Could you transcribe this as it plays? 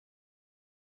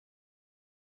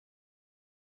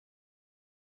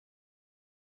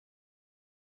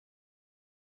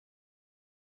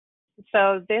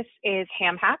So this is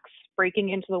Ham Hacks, breaking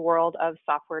into the world of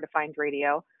software-defined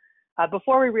radio.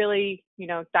 Before we really,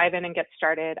 dive in and get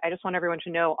started, I just want everyone to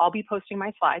know I'll be posting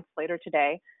my slides later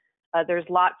today. There's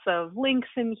lots of links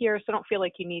in here, so don't feel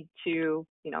like you need to,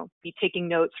 be taking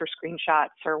notes or screenshots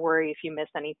or worry if you miss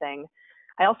anything.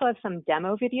 I also have some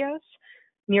demo videos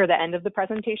near the end of the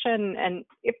presentation, and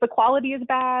if the quality is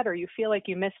bad or you feel like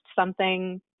you missed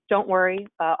something, don't worry.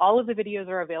 All of the videos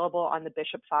are available on the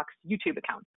Bishop Fox YouTube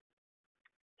account.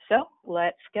 So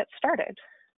let's get started.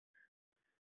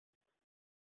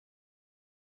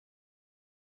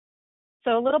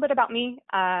 So a little bit about me.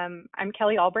 I'm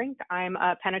Kelly Albrink. I'm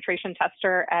a penetration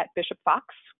tester at Bishop Fox.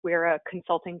 We're a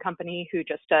consulting company who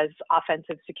just does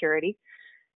offensive security.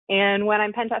 And when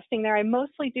I'm pen testing there, I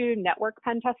mostly do network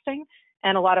pen testing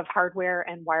and a lot of hardware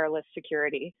and wireless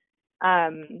security.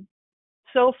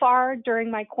 So far during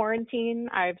my quarantine,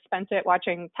 I've spent it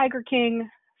watching Tiger King,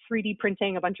 3D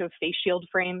printing a bunch of face shield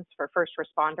frames for first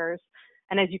responders.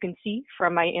 And as you can see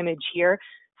from my image here,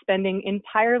 spending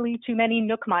entirely too many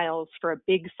Nook miles for a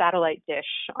big satellite dish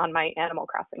on my Animal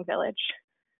Crossing village.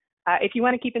 If you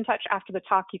want to keep in touch after the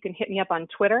talk, you can hit me up on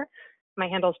Twitter. My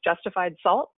handle's Justified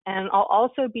Salt, and I'll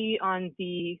also be on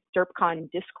the DerpCon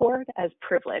Discord as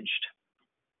privileged.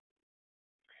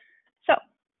 So,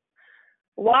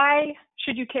 why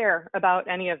should you care about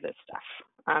any of this stuff?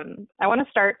 I want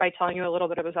to start by telling you a little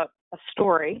bit about a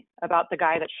story about the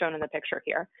guy that's shown in the picture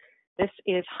here. This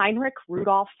is Heinrich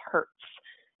Rudolf Hertz,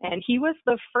 and he was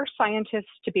the first scientist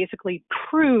to basically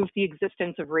prove the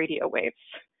existence of radio waves.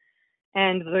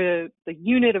 And the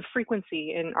unit of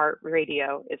frequency in our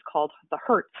radio is called the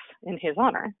hertz in his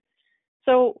honor.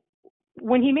 So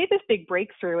when he made this big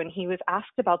breakthrough and he was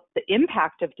asked about the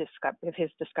impact of his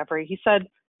discovery, he said,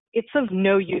 "It's of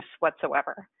no use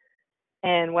whatsoever."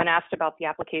 And when asked about the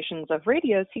applications of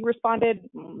radios, he responded,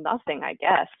 "Nothing, I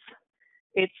guess."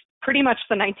 It's pretty much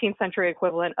the 19th century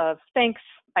equivalent of "thanks,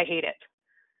 I hate it."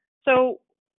 So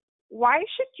why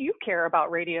should you care about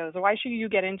radios, or why should you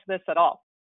get into this at all?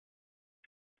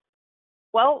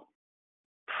 Well,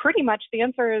 pretty much the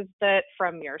answer is that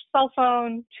from your cell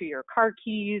phone to your car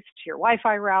keys to your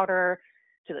Wi-Fi router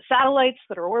to the satellites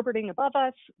that are orbiting above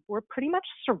us, we're pretty much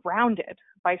surrounded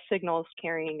by signals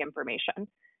carrying information.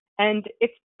 And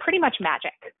it's pretty much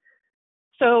magic.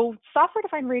 So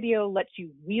software-defined radio lets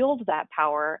you wield that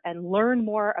power and learn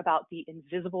more about the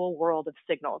invisible world of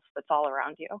signals that's all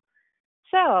around you.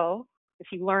 So if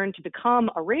you learn to become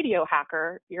a radio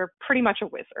hacker, you're pretty much a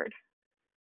wizard.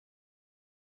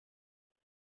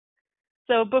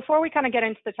 So before we kind of get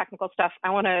into the technical stuff, I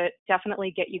want to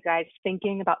definitely get you guys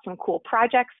thinking about some cool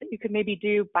projects that you could maybe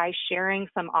do by sharing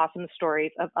some awesome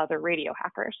stories of other radio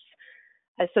hackers.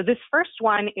 So this first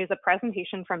one is a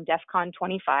presentation from DEF CON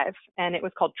 25, and it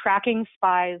was called Tracking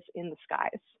Spies in the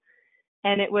Skies.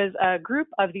 And it was a group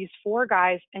of these 4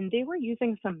 guys, and they were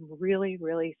using some really,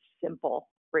 really simple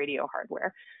radio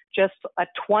hardware, just a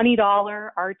 $20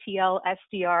 RTL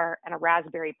SDR and a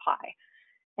Raspberry Pi.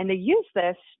 And they use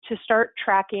this to start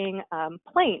tracking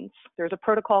planes. There's a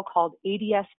protocol called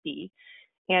ADS-B,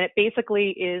 and it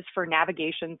basically is for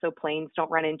navigation so planes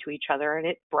don't run into each other, and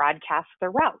it broadcasts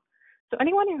their route. So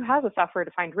anyone who has a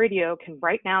software-defined radio can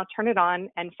right now turn it on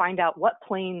and find out what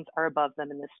planes are above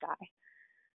them in the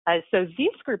sky. So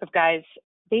this group of guys,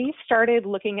 they started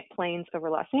looking at planes over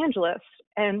Los Angeles,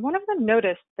 and one of them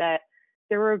noticed that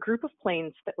there were a group of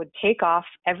planes that would take off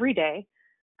every day,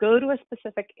 go to a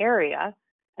specific area,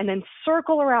 and then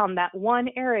circle around that one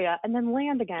area and then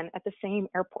land again at the same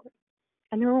airport.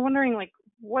 And they were wondering,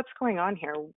 what's going on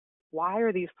here? Why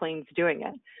are these planes doing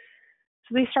it?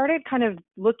 So they started kind of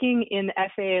looking in the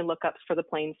FAA lookups for the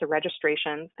planes, the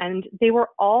registrations, and they were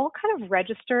all kind of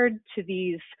registered to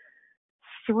these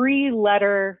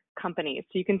 3-letter companies.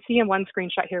 So you can see in one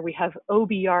screenshot here, we have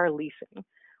OBR Leasing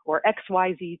or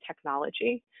XYZ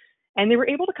Technology. And they were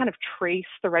able to kind of trace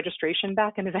the registration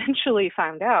back and eventually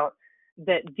found out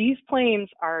that these planes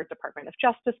are Department of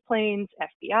Justice planes,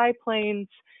 FBI planes,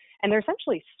 and they're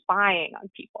essentially spying on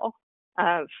people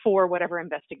for whatever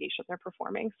investigation they're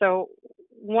performing. So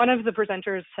one of the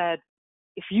presenters said,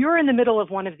 if you're in the middle of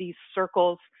one of these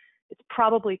circles, it's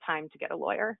probably time to get a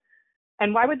lawyer.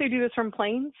 And why would they do this from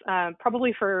planes?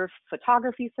 Probably for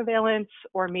photography surveillance,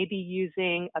 or maybe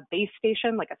using a base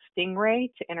station like a Stingray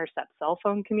to intercept cell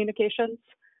phone communications.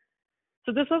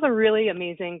 So this was a really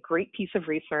amazing, great piece of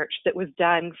research that was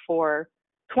done for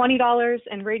 $20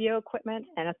 in radio equipment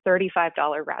and a $35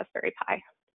 Raspberry Pi.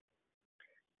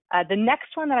 The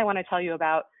next one that I want to tell you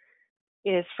about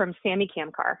is from Sammy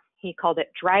Kamkar. He called it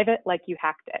Drive It Like You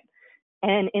Hacked It.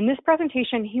 And in this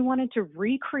presentation, he wanted to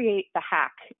recreate the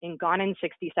hack in Gone in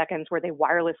 60 Seconds where they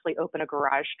wirelessly open a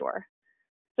garage door.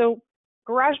 So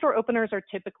garage door openers are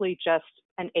typically just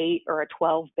an 8 or a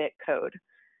 12-bit code.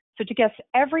 So to guess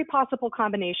every possible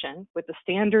combination with the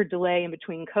standard delay in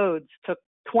between codes took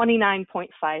 29.5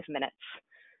 minutes.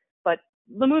 But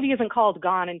the movie isn't called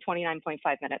Gone in 29.5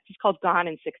 minutes. It's called Gone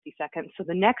in 60 Seconds. So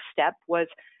the next step was,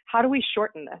 how do we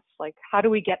shorten this? Like, how do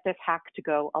we get this hack to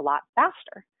go a lot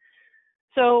faster?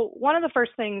 So one of the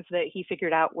first things that he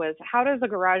figured out was, how does a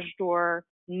garage door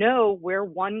know where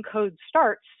one code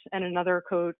starts and another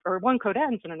code, or one code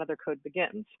ends and another code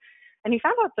begins? And he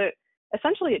found out that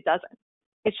essentially it doesn't.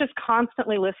 It's just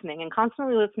constantly listening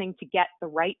to get the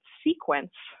right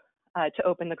sequence to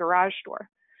open the garage door.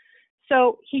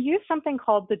 So he used something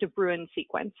called the De Bruin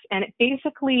sequence, and it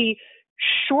basically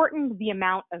shortened the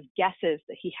amount of guesses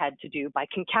that he had to do by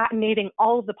concatenating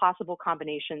all of the possible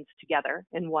combinations together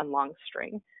in one long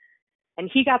string. And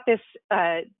he got this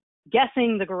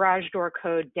guessing the garage door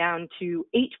code down to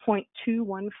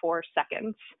 8.214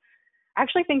 seconds. I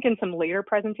actually think in some later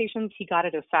presentations, he got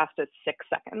it as fast as 6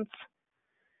 seconds.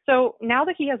 So now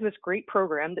that he has this great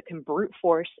program that can brute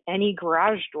force any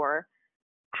garage door,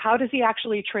 how does he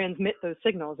actually transmit those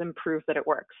signals and prove that it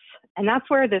works? And that's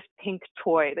where this pink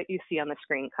toy that you see on the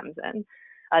screen comes in.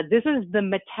 This is the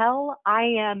Mattel I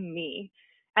Am Me.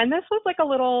 And this was like a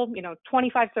little,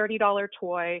 $25, $30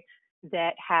 toy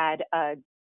that had a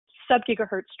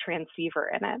sub-gigahertz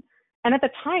transceiver in it. And at the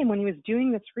time when he was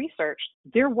doing this research,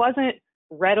 there wasn't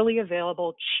readily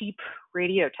available cheap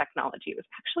radio technology. It was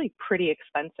actually pretty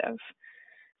expensive.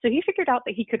 So he figured out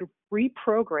that he could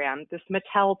reprogram this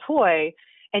Mattel toy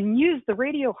and use the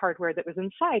radio hardware that was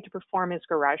inside to perform his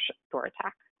garage door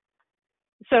attack.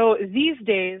 So these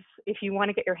days, if you want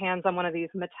to get your hands on one of these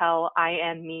Mattel I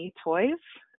Am Me toys,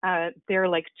 they're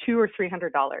like $200 or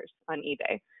 $300 on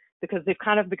eBay because they've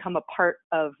kind of become a part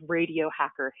of radio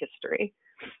hacker history.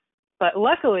 But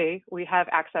luckily, we have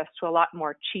access to a lot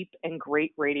more cheap and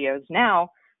great radios now,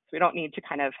 so we don't need to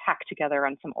kind of hack together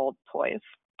on some old toys.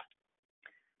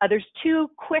 There's two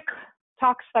quick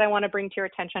talks that I want to bring to your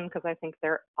attention because I think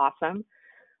they're awesome.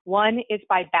 One is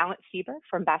by Balint Sieber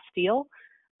from Bastille.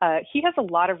 He has a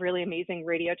lot of really amazing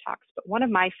radio talks, but one of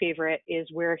my favorite is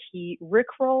where he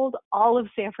rickrolled all of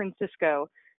San Francisco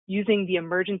using the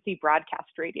emergency broadcast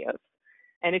radios.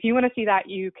 And if you want to see that,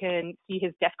 you can see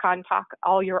his DerpCon talk,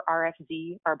 All Your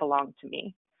RFZ Are Belong to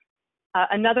Me.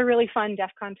 Another really fun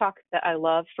DerpCon talk that I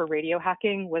love for radio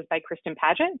hacking was by Kristen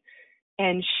Paget.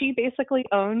 And she basically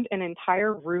owned an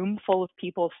entire room full of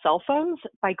people's cell phones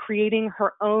by creating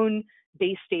her own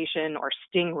base station or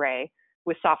stingray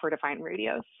with software-defined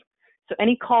radios. So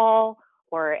any call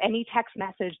or any text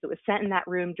message that was sent in that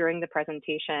room during the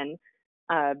presentation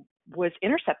was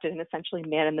intercepted and essentially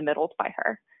man-in-the-middled by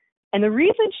her. And the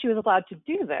reason she was allowed to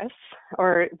do this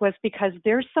was because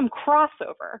there's some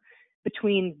crossover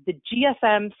between the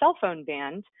GSM cell phone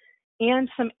band and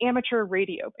some amateur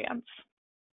radio bands.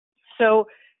 So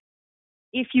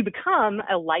if you become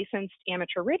a licensed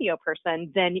amateur radio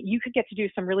person, then you could get to do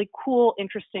some really cool,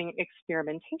 interesting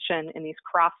experimentation in these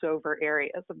crossover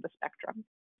areas of the spectrum.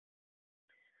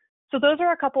 So those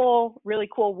are a couple really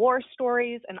cool war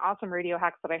stories and awesome radio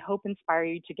hacks that I hope inspire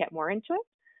you to get more into it.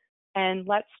 And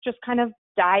let's just kind of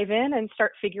dive in and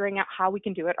start figuring out how we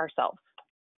can do it ourselves.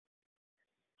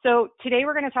 So today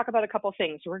we're going to talk about a couple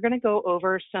things. We're going to go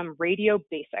over some radio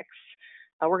basics.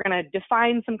 We're going to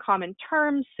define some common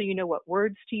terms so you know what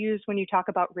words to use when you talk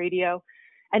about radio.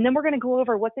 And then we're going to go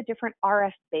over what the different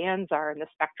RF bands are in the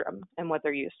spectrum and what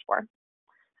they're used for.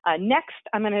 Next,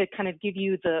 I'm going to kind of give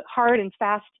you the hard and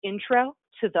fast intro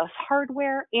to the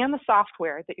hardware and the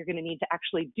software that you're going to need to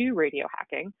actually do radio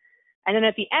hacking. And then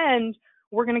at the end,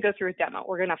 we're going to go through a demo.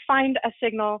 We're going to find a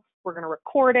signal, we're going to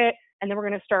record it, and then we're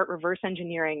going to start reverse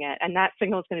engineering it. And that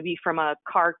signal is going to be from a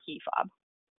car key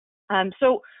fob.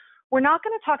 So we're not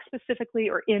going to talk specifically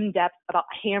or in depth about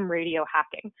ham radio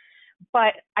hacking,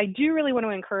 but I do really want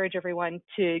to encourage everyone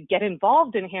to get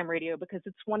involved in ham radio because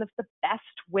it's one of the best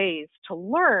ways to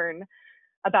learn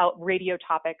about radio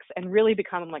topics and really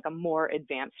become like a more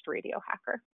advanced radio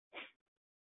hacker.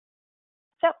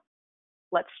 So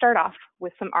let's start off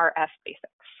with some RF basics.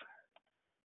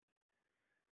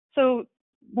 So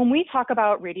when we talk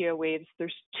about radio waves,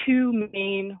 there's two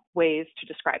main ways to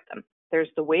describe them. There's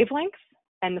the wavelength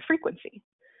and the frequency.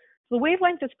 The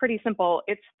wavelength is pretty simple.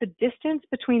 It's the distance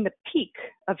between the peak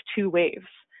of two waves.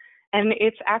 And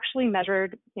it's actually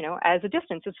measured, as a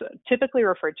distance. It's typically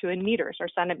referred to in meters or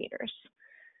centimeters.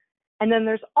 And then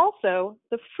there's also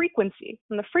the frequency.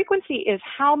 And the frequency is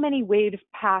how many waves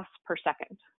pass per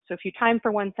second. So if you time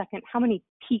for 1 second, how many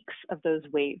peaks of those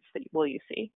waves will you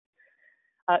see?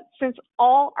 Since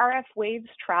all RF waves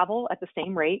travel at the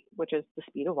same rate, which is the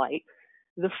speed of light,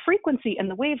 the frequency and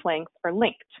the wavelength are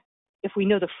linked. If we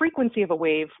know the frequency of a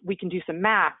wave, we can do some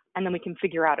math, and then we can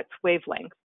figure out its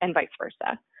wavelength, and vice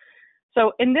versa.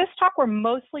 So in this talk, we're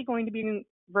mostly going to be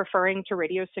referring to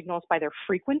radio signals by their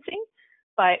frequency,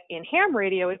 but in ham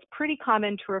radio, it's pretty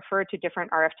common to refer to different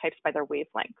RF types by their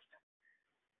wavelengths.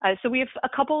 So we have a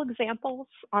couple examples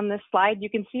on this slide.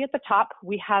 You can see at the top,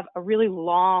 we have a really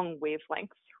long wavelength,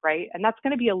 right? And that's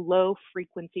going to be a low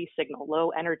frequency signal, low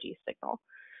energy signal.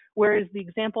 Whereas the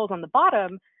examples on the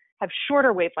bottom have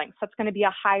shorter wavelengths. That's going to be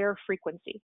a higher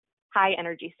frequency, high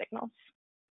energy signals.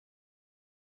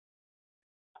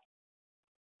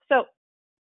 So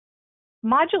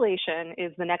modulation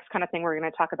is the next kind of thing we're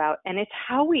going to talk about, and it's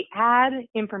how we add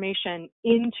information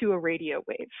into a radio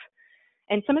wave.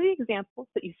 And some of the examples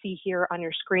that you see here on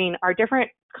your screen are different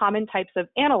common types of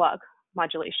analog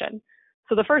modulation.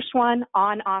 So the first one,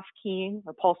 on-off keying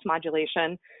or pulse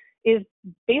modulation, is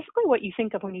basically what you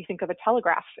think of when you think of a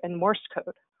telegraph and Morse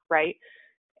code, right?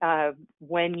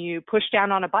 When you push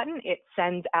down on a button, it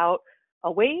sends out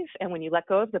a wave, and when you let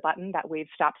go of the button, that wave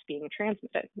stops being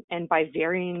transmitted. And by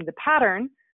varying the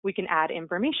pattern, we can add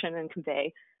information and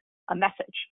convey a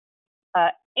message.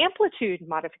 Amplitude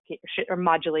modification or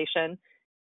modulation,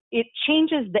 it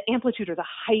changes the amplitude or the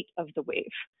height of the wave.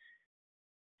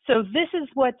 So this is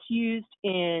what's used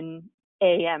in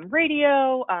AM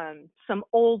radio, some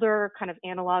older kind of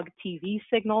analog TV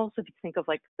signals, if you think of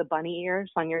like the bunny ears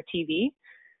on your TV.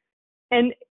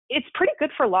 And it's pretty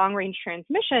good for long range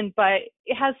transmission, but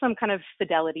it has some kind of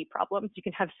fidelity problems. You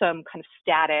can have some kind of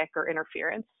static or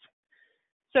interference.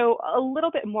 So a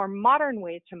little bit more modern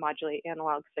way to modulate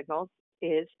analog signals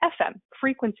is FM,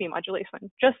 frequency modulation,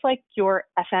 just like your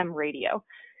FM radio.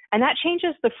 And that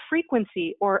changes the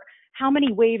frequency or how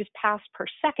many waves pass per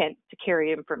second to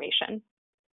carry information.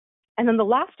 And then the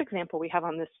last example we have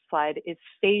on this slide is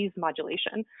phase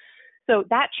modulation. So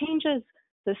that changes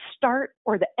the start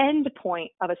or the end point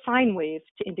of a sine wave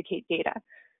to indicate data.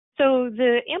 So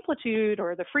the amplitude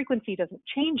or the frequency doesn't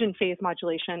change in phase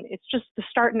modulation, it's just the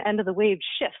start and end of the wave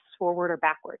shifts forward or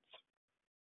backwards.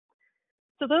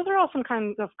 So those are all some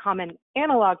kinds of common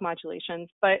analog modulations,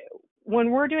 but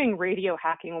when we're doing radio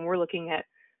hacking, when we're looking at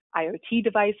IoT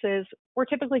devices, we're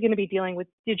typically going to be dealing with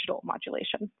digital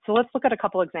modulation. So let's look at a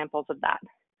couple examples of that.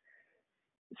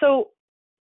 So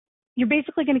you're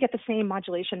basically going to get the same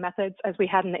modulation methods as we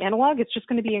had in the analog. It's just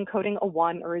going to be encoding a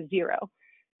 1 or a 0.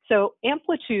 So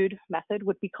amplitude method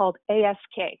would be called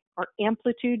ASK, or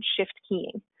amplitude shift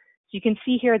keying. So you can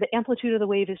see here the amplitude of the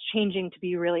wave is changing to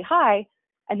be really high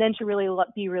and then to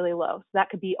be really low. So that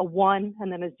could be a 1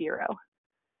 and then a 0.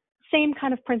 Same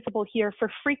kind of principle here for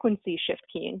frequency shift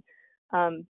keying.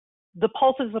 The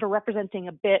pulses that are representing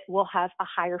a bit will have a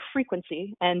higher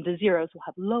frequency and the zeros will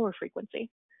have lower frequency.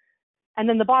 And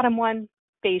then the bottom one,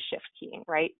 phase shift keying,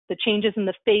 right? The changes in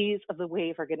the phase of the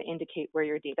wave are going to indicate where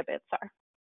your data bits are.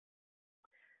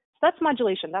 So that's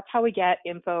modulation. That's how we get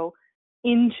info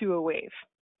into a wave.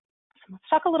 So let's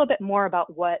talk a little bit more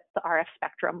about what the RF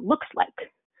spectrum looks like.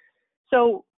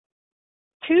 So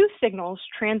two signals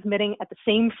transmitting at the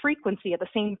same frequency at the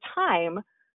same time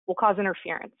will cause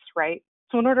interference, right?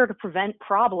 So in order to prevent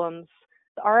problems,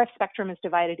 the RF spectrum is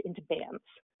divided into bands.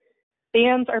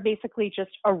 Bands are basically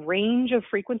just a range of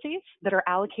frequencies that are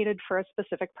allocated for a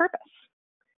specific purpose.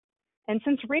 And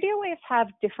since radio waves have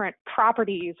different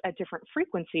properties at different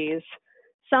frequencies,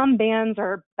 some bands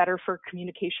are better for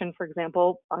communication, for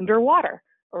example, underwater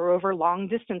or over long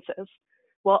distances,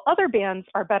 while other bands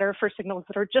are better for signals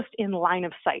that are just in line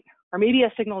of sight, or maybe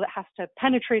a signal that has to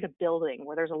penetrate a building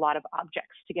where there's a lot of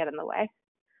objects to get in the way.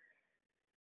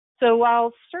 So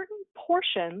while certain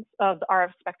portions of the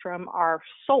RF spectrum are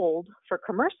sold for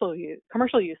commercial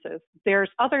uses, there's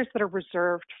others that are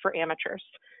reserved for amateurs,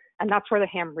 and that's where the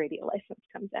ham radio license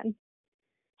comes in.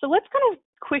 So let's kind of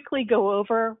quickly go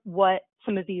over what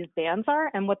some of these bands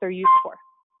are and what they're used for.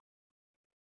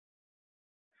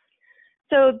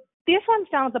 So this one's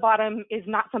down at the bottom is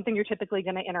not something you're typically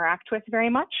going to interact with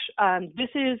very much.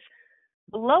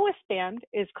 The lowest band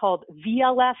is called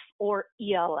VLF or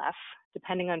ELF,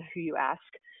 depending on who you ask.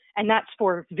 And that's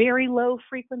for very low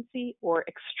frequency or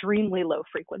extremely low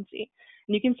frequency.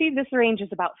 And you can see this range is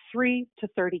about 3 to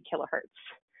 30 kilohertz.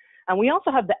 And we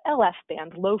also have the LF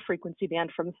band, low frequency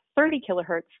band, from 30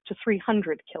 kilohertz to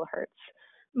 300 kilohertz.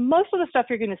 Most of the stuff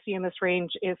you're going to see in this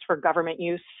range is for government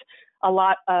use, a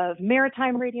lot of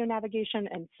maritime radio navigation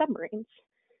and submarines.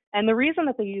 And the reason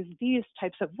that they use these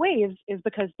types of waves is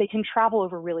because they can travel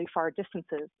over really far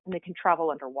distances and they can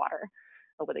travel underwater.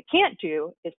 But what they can't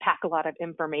do is pack a lot of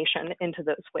information into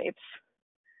those waves.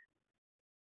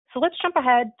 So let's jump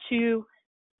ahead to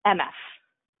MF,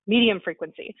 medium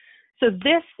frequency. So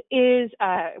this is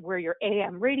where your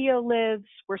AM radio lives,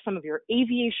 where some of your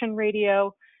aviation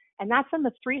radio, and that's in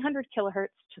the 300 kilohertz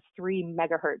to 3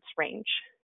 megahertz range.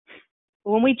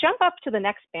 When we jump up to the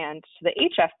next band, to the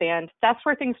HF band, that's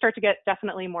where things start to get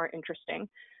definitely more interesting.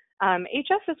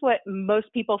 HF is what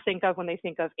most people think of when they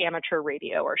think of amateur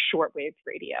radio or shortwave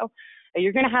radio.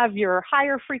 You're going to have your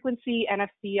higher frequency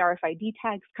NFC, RFID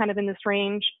tags kind of in this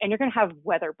range, and you're going to have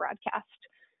weather broadcast.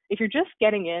 If you're just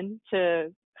getting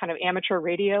into kind of amateur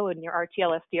radio and your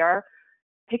RTL SDR,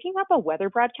 picking up a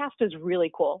weather broadcast is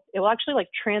really cool. It will actually like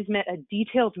transmit a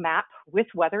detailed map with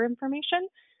weather information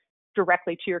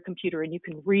directly to your computer, and you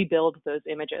can rebuild those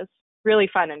images. Really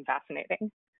fun and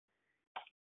fascinating.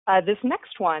 This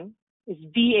next one is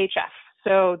VHF.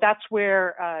 So that's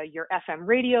where your FM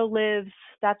radio lives.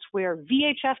 That's where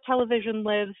VHF television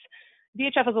lives.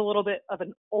 VHF is a little bit of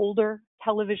an older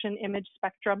television image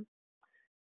spectrum.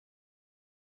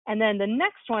 And then the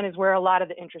next one is where a lot of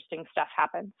the interesting stuff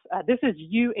happens. This is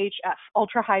UHF,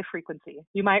 ultra high frequency.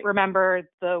 You might remember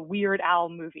the Weird Al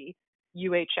movie,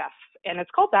 UHF. And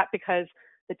it's called that because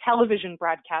the television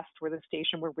broadcast where the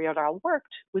station where Weird Al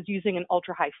worked was using an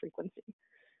ultra high frequency.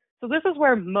 So this is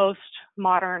where most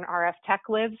modern RF tech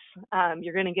lives.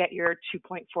 You're going to get your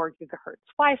 2.4 gigahertz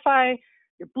Wi-Fi.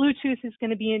 Your Bluetooth is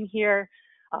going to be in here.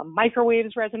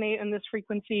 Microwaves resonate in these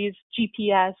frequencies,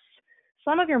 GPS.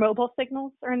 Some of your mobile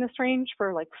signals are in this range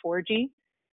for like 4G.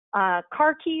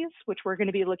 Car keys, which we're going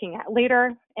to be looking at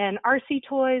later, and RC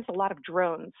toys, a lot of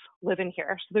drones live in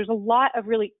here. So there's a lot of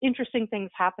really interesting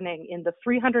things happening in the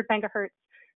 300 megahertz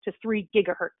to 3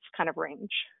 gigahertz kind of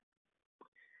range.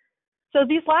 So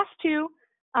these last two,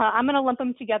 I'm going to lump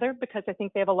them together because I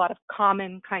think they have a lot of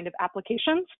common kind of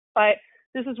applications, but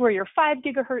this is where your 5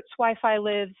 gigahertz Wi-Fi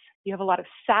lives. You have a lot of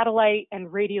satellite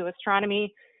and radio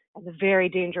astronomy, and the very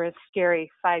dangerous,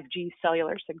 scary 5G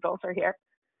cellular signals are here.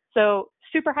 So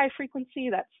super high frequency,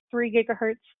 that's 3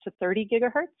 gigahertz to 30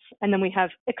 gigahertz. And then we have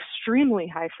extremely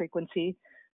high frequency,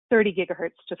 30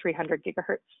 gigahertz to 300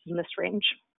 gigahertz in this range.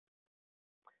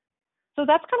 So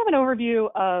that's kind of an overview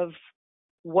of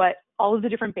what all of the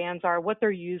different bands are, what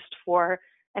they're used for.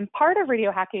 And part of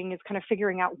radio hacking is kind of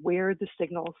figuring out where the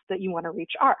signals that you want to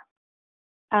reach are.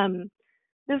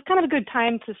 This is kind of a good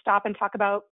time to stop and talk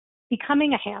about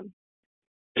becoming a ham.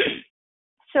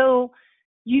 So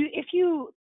if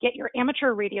you get your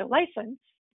amateur radio license,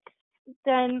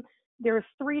 then there's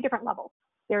 3 different levels.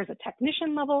 There's a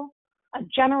technician level, a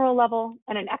general level,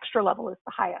 and an extra level is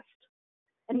the highest.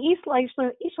 And each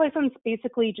license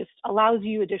basically just allows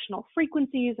you additional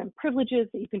frequencies and privileges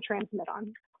that you can transmit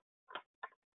on.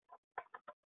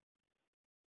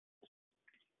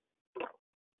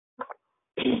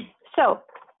 So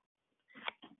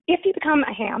if you become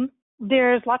a ham,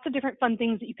 there's lots of different fun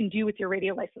things that you can do with your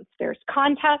radio license. There's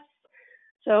contests.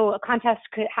 So a contest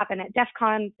could happen at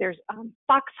DerpCon. There's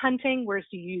fox hunting, where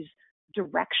you use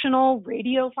directional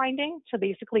radio finding to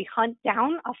basically hunt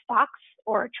down a fox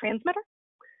or a transmitter.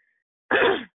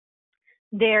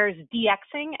 There's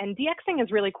DXing, and DXing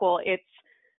is really cool. It's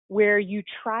where you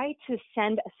try to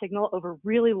send a signal over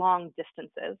really long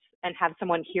distances and have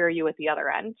someone hear you at the other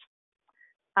end.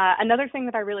 Another thing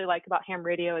that I really like about ham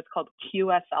radio is called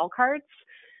QSL cards.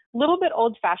 A little bit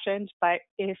old-fashioned, but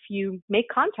if you make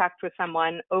contact with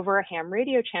someone over a ham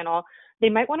radio channel, they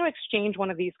might want to exchange one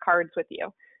of these cards with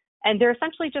you. And they're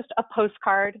essentially just a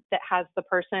postcard that has the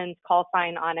person's call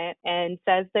sign on it and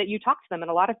says that you talk to them,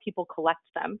 and a lot of people collect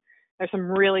them. There's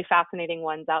some really fascinating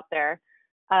ones out there.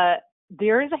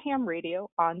 There is a ham radio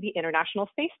on the International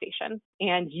Space Station,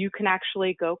 and you can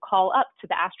actually go call up to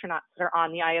the astronauts that are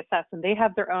on the ISS, and they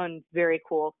have their own very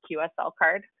cool QSL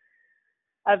card.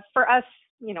 For us,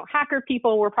 hacker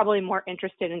people, we're probably more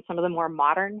interested in some of the more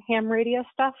modern ham radio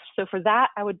stuff. So for that,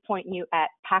 I would point you at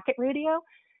Packet Radio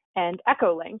and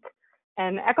Echolink.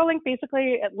 And Echolink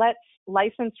basically, it lets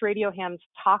licensed radio hams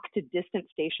talk to distant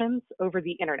stations over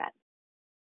the internet.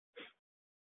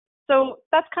 So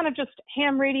that's kind of just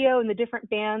ham radio and the different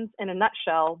bands in a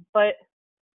nutshell. But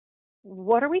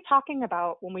what are we talking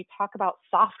about when we talk about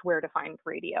software-defined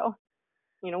radio?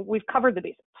 We've covered the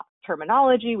basic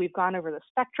terminology, we've gone over the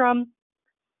spectrum.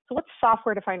 So what's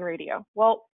software-defined radio?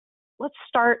 Well, let's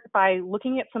start by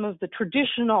looking at some of the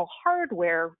traditional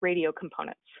hardware radio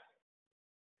components.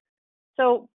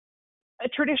 So a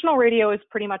traditional radio is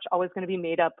pretty much always going to be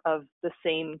made up of the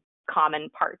same common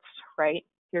parts, right?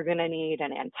 You're going to need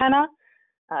an antenna.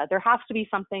 There has to be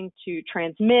something to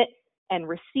transmit and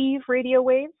receive radio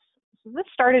waves. So this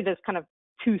started as kind of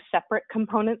two separate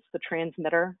components, the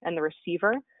transmitter and the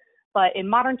receiver, but in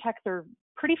modern tech, they're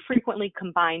pretty frequently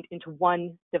combined into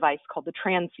one device called the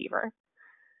transceiver.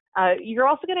 You're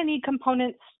also going to need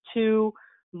components to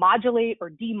modulate or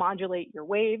demodulate your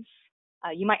waves.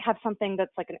 You might have something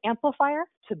that's like an amplifier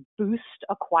to boost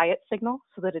a quiet signal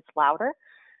so that it's louder.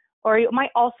 Or you might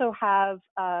also have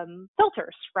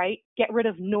filters, right? Get rid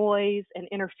of noise and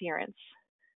interference.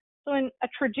 So in a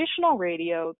traditional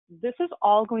radio, this is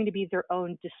all going to be their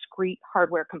own discrete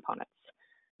hardware components.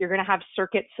 You're going to have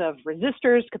circuits of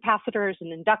resistors, capacitors,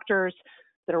 and inductors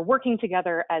that are working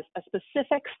together as a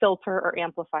specific filter or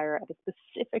amplifier at a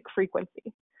specific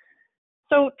frequency.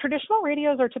 So traditional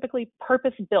radios are typically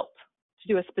purpose-built to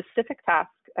do a specific task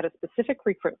at a specific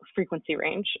frequency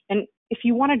range. And if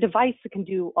you want a device that can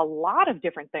do a lot of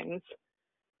different things,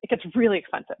 it gets really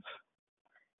expensive.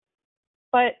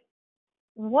 But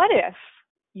what if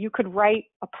you could write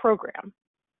a program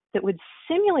that would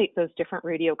simulate those different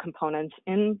radio components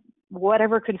in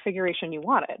whatever configuration you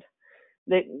wanted?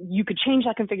 That you could change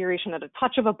that configuration at a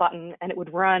touch of a button and it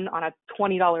would run on a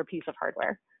 $20 piece of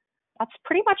hardware. That's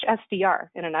pretty much SDR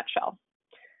in a nutshell.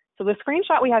 So the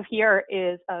screenshot we have here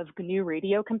is of GNU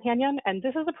Radio Companion, and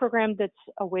this is a program that's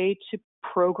a way to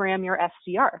program your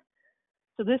SDR.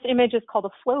 So this image is called a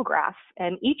flow graph,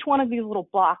 and each one of these little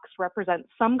blocks represents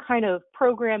some kind of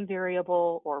program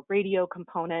variable or radio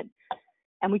component,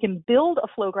 and we can build a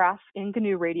flow graph in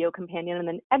GNU Radio Companion and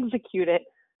then execute it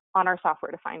on our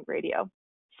software-defined radio.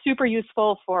 Super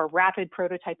useful for rapid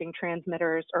prototyping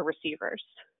transmitters or receivers.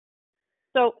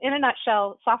 So in a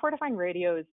nutshell, software-defined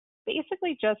radio is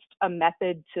basically just a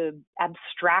method to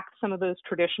abstract some of those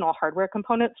traditional hardware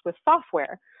components with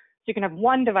software. So you can have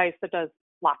one device that does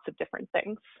lots of different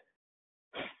things.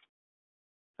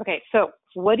 Okay, so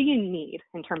what do you need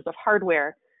in terms of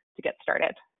hardware to get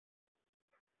started?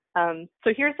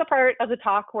 So here's the part of the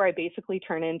talk where I basically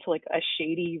turn into like a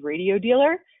shady radio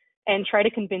dealer and try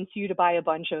to convince you to buy a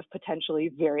bunch of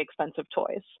potentially very expensive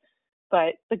toys.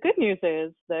 But the good news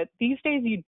is that these days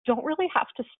you don't really have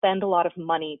to spend a lot of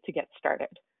money to get started.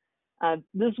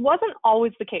 This wasn't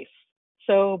always the case.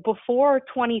 So before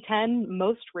 2010,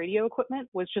 most radio equipment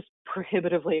was just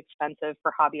prohibitively expensive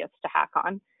for hobbyists to hack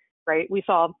on, right? We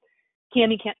saw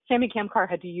Sammy Kamkar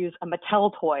had to use a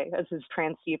Mattel toy as his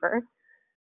transceiver.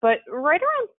 But right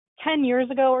around 10 years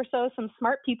ago or so, some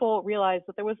smart people realized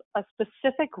that there was a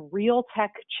specific Realtek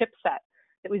chipset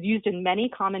that was used in many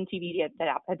common TV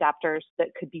adapters that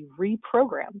could be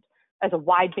reprogrammed as a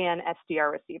wideband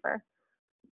SDR receiver,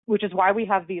 which is why we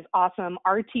have these awesome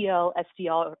RTL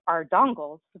SDR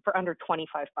dongles for under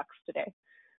 25 bucks today.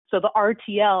 So the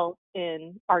RTL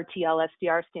in RTL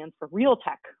SDR stands for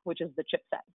Realtek, which is the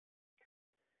chipset.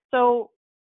 So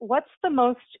what's the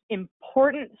most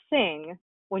important thing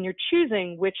when you're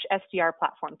choosing which SDR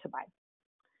platform to buy?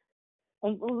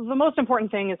 Well, the most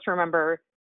important thing is to remember,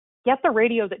 get the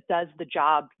radio that does the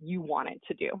job you want it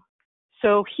to do.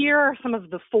 So here are some of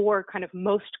the four kind of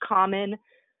most common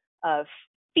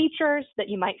features that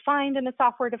you might find in a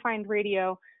software-defined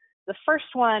radio. The first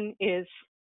one is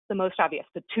the most obvious,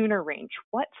 the tuner range.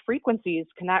 What frequencies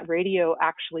can that radio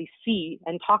actually see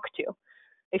and talk to?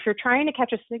 If you're trying to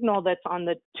catch a signal that's on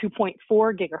the 2.4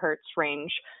 gigahertz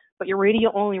range, but your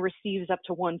radio only receives up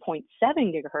to 1.7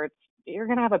 gigahertz, you're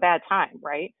going to have a bad time,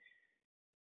 right?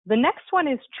 The next one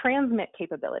is transmit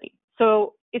capability.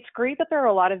 So it's great that there are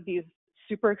a lot of these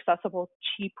super accessible,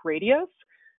 cheap radios,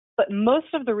 but most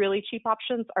of the really cheap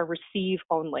options are receive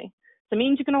only. So it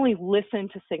means you can only listen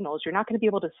to signals. You're not going to be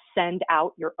able to send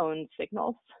out your own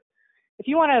signals. If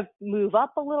you want to move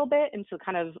up a little bit into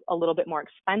kind of a little bit more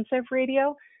expensive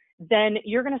radio, then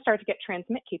you're going to start to get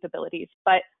transmit capabilities.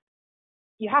 But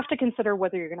you have to consider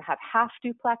whether you're going to have half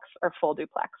duplex or full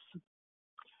duplex.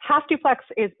 Half duplex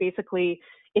is basically,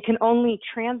 it can only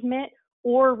transmit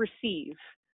or receive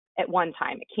at one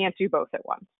time. It can't do both at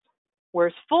once.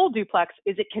 Whereas full duplex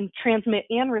is it can transmit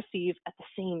and receive at the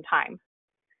same time.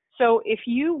 So if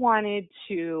you wanted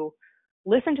to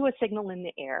listen to a signal in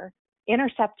the air,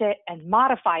 intercept it, and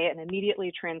modify it and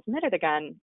immediately transmit it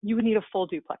again, you would need a full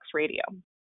duplex radio.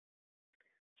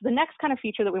 So the next kind of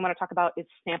feature that we want to talk about is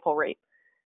sample rate.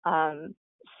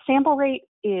 Sample rate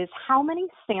is how many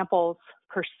samples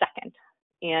per second.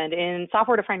 And in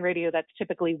software-defined radio, that's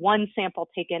typically one sample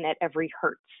taken at every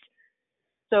hertz.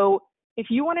 So if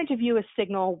you wanted to view a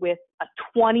signal with a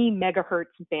 20 megahertz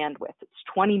bandwidth, it's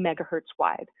 20 megahertz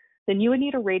wide, then you would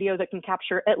need a radio that can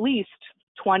capture at least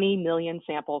 20 million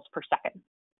samples per second.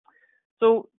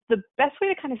 So the best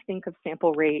way to kind of think of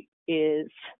sample rate is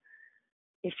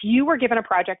if you were given a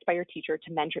project by your teacher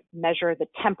to measure the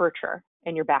temperature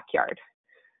in your backyard,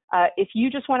 If you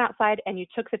just went outside and you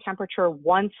took the temperature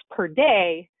once per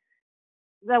day,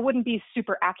 that wouldn't be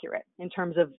super accurate in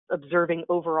terms of observing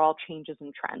overall changes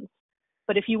and trends.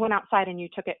 But if you went outside and you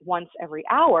took it once every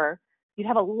hour, you'd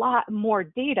have a lot more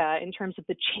data in terms of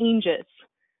the changes.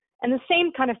 And the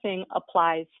same kind of thing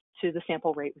applies to the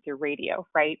sample rate with your radio,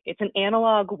 right? It's an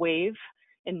analog wave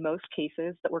in most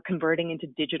cases that we're converting into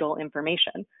digital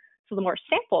information. So the more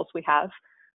samples we have,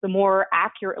 the more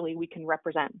accurately we can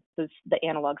represent the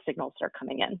analog signals that are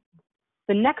coming in.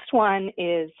 The next one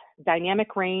is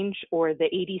dynamic range, or the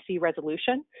ADC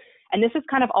resolution. And this is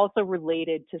kind of also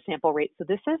related to sample rate. So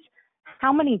this is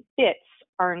how many bits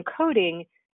are encoding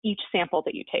each sample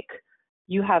that you take.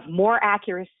 You have more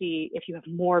accuracy if you have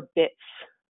more bits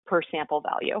per sample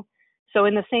value. So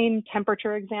in the same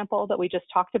temperature example that we just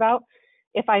talked about,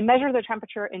 if I measure the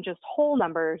temperature in just whole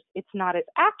numbers, it's not as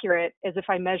accurate as if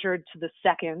I measured to the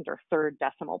second or third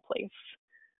decimal place.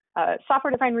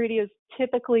 Software-defined radios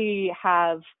typically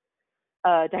have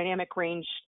a dynamic range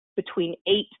between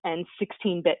 8 and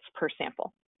 16 bits per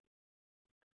sample.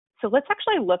 So let's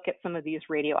actually look at some of these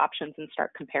radio options and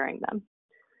start comparing them.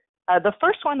 The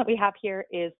first one that we have here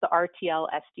is the RTL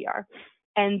SDR.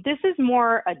 And this is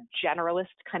more a generalist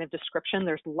kind of description.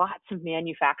 There's lots of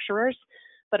manufacturers,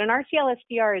 but an RTL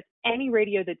SDR is any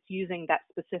radio that's using that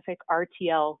specific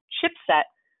RTL chipset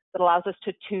that allows us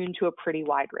to tune to a pretty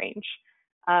wide range.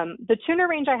 The tuner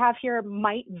range I have here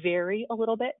might vary a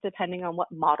little bit depending on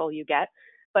what model you get,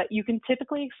 but you can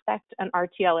typically expect an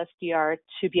RTL SDR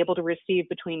to be able to receive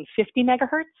between 50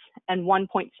 megahertz and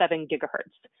 1.7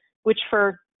 gigahertz, which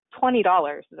for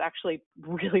 $20 is actually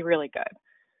really, really good.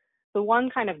 The one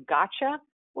kind of gotcha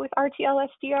with RTL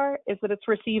SDR is that it's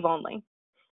receive only.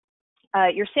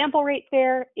 Your sample rate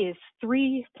there is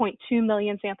 3.2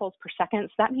 million samples per second.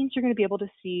 So that means you're going to be able to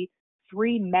see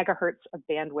 3 megahertz of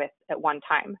bandwidth at one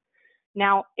time.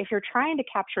 Now, if you're trying to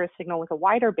capture a signal with a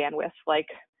wider bandwidth, like,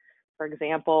 for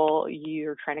example,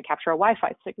 you're trying to capture a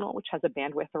Wi-Fi signal, which has a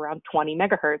bandwidth around 20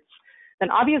 megahertz, then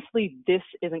obviously this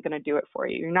isn't going to do it for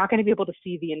you. You're not going to be able to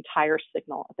see the entire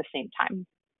signal at the same time.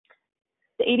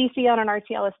 The ADC on an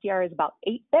RTL SDR is about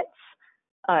 8 bits,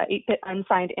 8-bit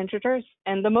unsigned integers.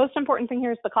 And the most important thing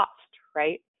here is the cost,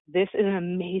 right? This is an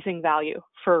amazing value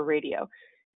for a radio.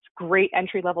 It's a great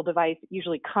entry-level device. It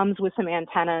usually comes with some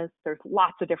antennas. There's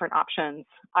lots of different options.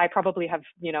 I probably have,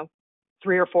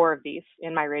 3 or 4 of these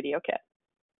in my radio kit.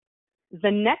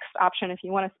 The next option, if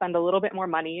you want to spend a little bit more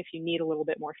money, if you need a little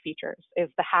bit more features, is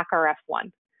the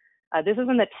HackRF1. This is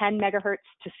in the 10 megahertz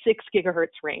to 6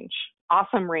 gigahertz range.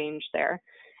 Awesome range there.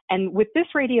 And with this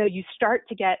radio, you start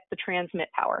to get the transmit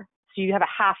power. So you have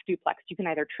a half duplex. You can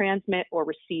either transmit or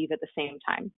receive at the same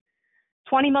time.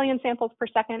 20 million samples per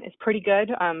second is pretty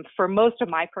good. For most of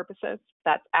my purposes,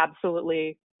 that's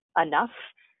absolutely enough.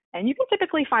 And you can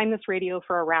typically find this radio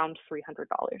for around $300.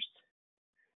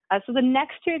 So the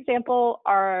next two examples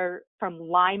are from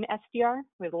Lime SDR.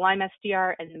 We have the Lime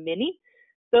SDR and the Mini.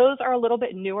 Those are a little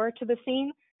bit newer to the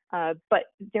scene, but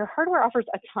their hardware offers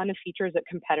a ton of features at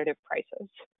competitive prices.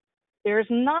 There's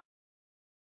not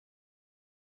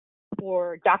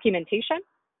for documentation,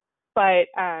 but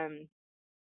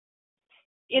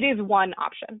it is one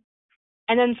option.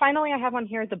 And then finally, I have on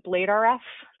here the Blade RF.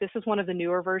 This is one of the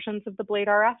newer versions of the Blade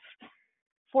RF,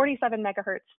 47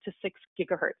 megahertz to 6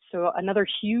 gigahertz. So another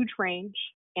huge range.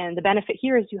 And the benefit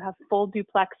here is you have full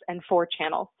duplex and 4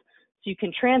 channels. So you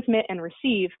can transmit and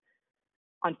receive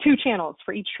on 2 channels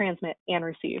for each transmit and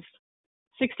receive.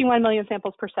 61 million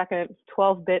samples per second,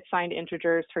 12-bit signed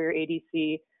integers for your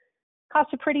ADC.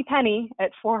 Costs a pretty penny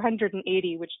at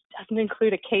 $480, which doesn't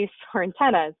include a case or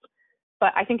antennas.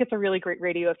 But I think it's a really great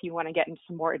radio if you want to get into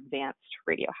some more advanced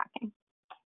radio hacking.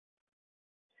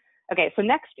 Okay, so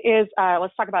next is,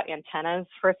 let's talk about antennas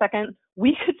for a second.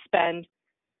 We could spend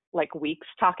like weeks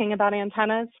talking about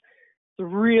antennas. It's a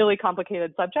really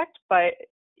complicated subject, but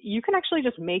you can actually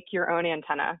just make your own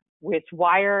antenna with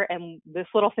wire, and this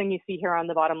little thing you see here on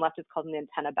the bottom left is called an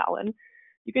antenna balun.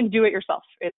 You can do it yourself.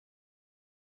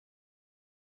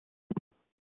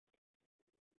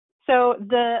 So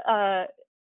the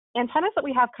antennas that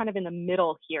we have kind of in the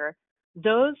middle here,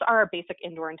 those are our basic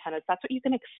indoor antennas. That's what you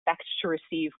can expect to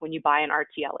receive when you buy an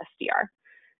RTL SDR.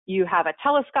 You have a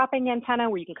telescoping antenna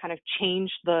where you can kind of change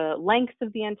the length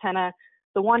of the antenna.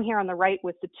 The one here on the right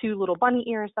with the 2 little bunny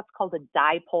ears, that's called a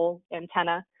dipole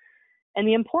antenna. And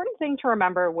the important thing to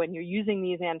remember when you're using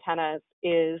these antennas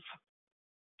is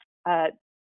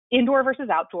indoor versus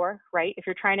outdoor, right? If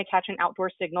you're trying to catch an outdoor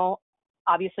signal,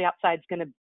 obviously outside's going to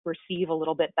receive a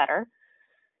little bit better.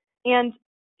 And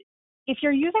if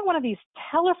you're using one of these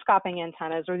telescoping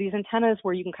antennas or these antennas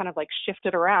where you can kind of like shift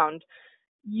it around,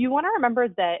 you want to remember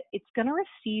that it's going to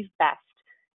receive best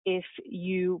if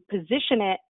you position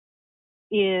it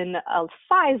in a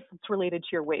size that's related to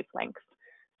your wavelength.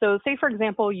 So say, for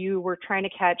example, you were trying to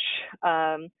catch,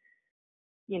 a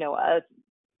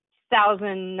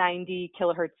 1090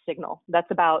 kilohertz signal. That's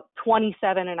about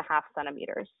 27.5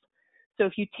 centimeters. So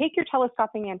if you take your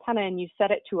telescoping antenna and you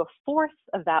set it to a fourth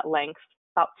of that length,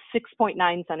 about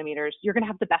 6.9 centimeters, you're going to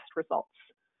have the best results.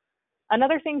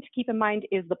 Another thing to keep in mind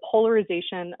is the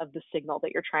polarization of the signal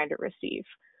that you're trying to receive.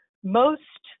 Most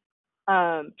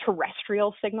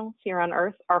terrestrial signals here on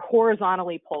Earth are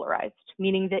horizontally polarized,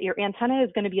 meaning that your antenna is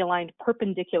going to be aligned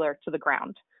perpendicular to the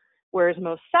ground, whereas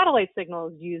most satellite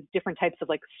signals use different types of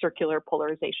like circular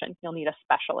polarization. You'll need a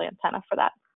special antenna for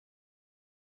that.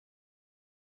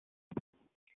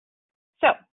 So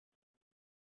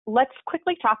let's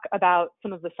quickly talk about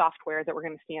some of the software that we're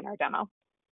going to see in our demo.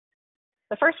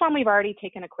 The first one we've already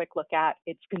taken a quick look at.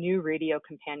 It's GNU Radio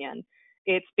Companion.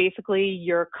 It's basically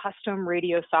your custom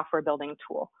radio software building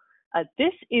tool.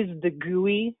 This is the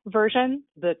GUI version.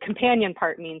 The companion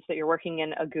part means that you're working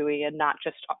in a GUI and not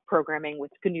just programming with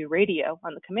GNU Radio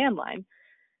on the command line.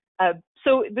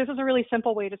 So this is a really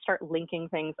simple way to start linking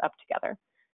things up together.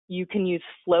 You can use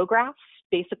flow graphs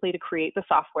basically to create the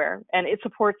software, and it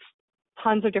supports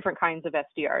tons of different kinds of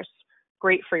SDRs.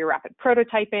 Great for your rapid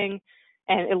prototyping,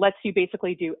 and it lets you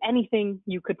basically do anything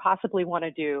you could possibly want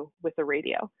to do with the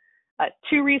radio.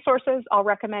 Two resources I'll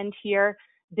recommend here.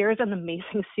 There's an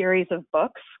amazing series of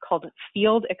books called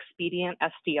Field Expedient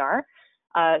SDR.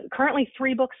 Currently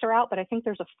 3 books are out, but I think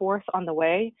there's a 4th on the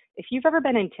way. If you've ever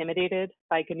been intimidated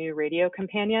by GNU Radio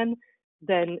Companion,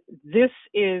 then this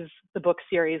is the book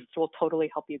series that will totally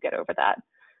help you get over that.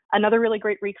 Another really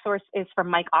great resource is from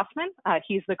Mike Osman.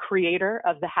 He's the creator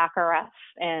of the HackRF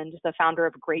and the founder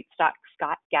of Great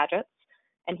Scott Gadgets.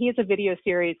 And he has a video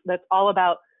series that's all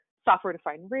about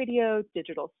software-defined radio,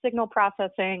 digital signal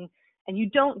processing, and you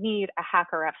don't need a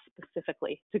HackRF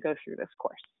specifically to go through this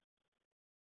course.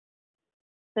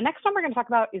 The next one we're going to talk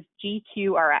about is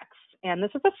GQRX, and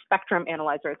this is a spectrum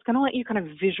analyzer. It's going to let you kind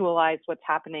of visualize what's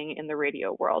happening in the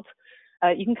radio world.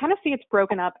 You can kind of see it's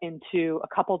broken up into a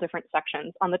couple different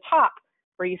sections. On the top,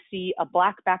 where you see a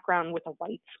black background with a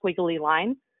white squiggly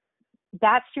line,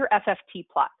 that's your FFT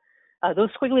plot. Those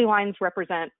squiggly lines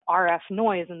represent RF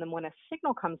noise, and then when a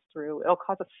signal comes through, it'll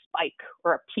cause a spike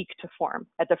or a peak to form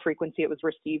at the frequency it was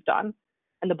received on.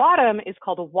 And the bottom is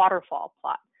called a waterfall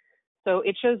plot. So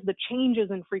it shows the changes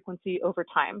in frequency over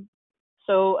time.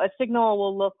 So a signal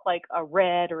will look like a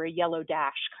red or a yellow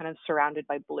dash kind of surrounded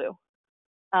by blue.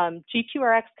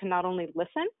 GQRX can not only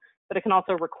listen, but it can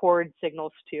also record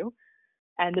signals too.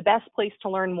 And the best place to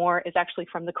learn more is actually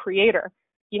from the creator.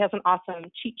 He has an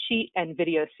awesome cheat sheet and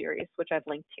video series, which I've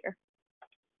linked here.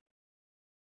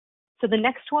 So the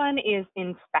next one is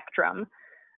in Spectrum.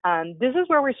 This is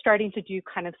where we're starting to do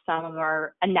kind of some of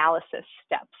our analysis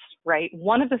steps, right?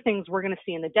 One of the things we're going to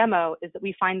see in the demo is that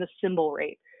we find the symbol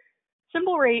rate.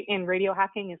 Symbol rate in radio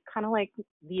hacking is kind of like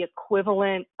the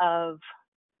equivalent of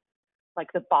like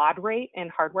the baud rate in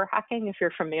hardware hacking, if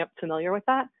you're familiar with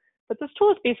that. But this tool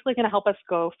is basically going to help us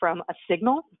go from a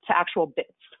signal to actual bits,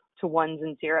 to ones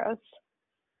and zeros.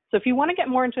 So if you want to get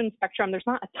more into Spectrum, there's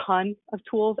not a ton of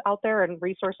tools out there and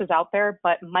resources out there,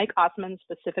 but Mike Osman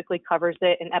specifically covers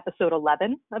it in episode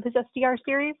 11 of his SDR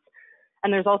series.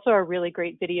 And there's also a really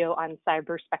great video on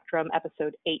Cyber Spectrum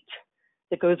episode 8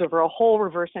 that goes over a whole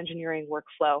reverse engineering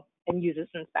workflow and uses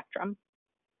Spectrum.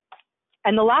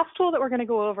 And the last tool that we're going to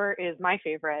go over is my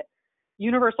favorite,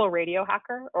 Universal Radio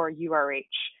Hacker, or URH.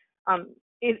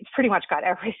 It's pretty much got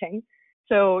everything.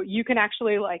 So you can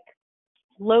actually like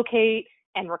locate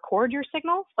and record your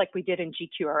signals like we did in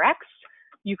GQRX.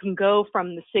 You can go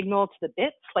from the signal to the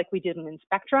bits like we did in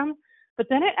Spectrum, but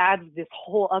then it adds this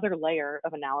whole other layer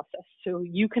of analysis. So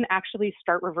you can actually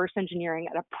start reverse engineering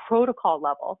at a protocol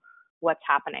level what's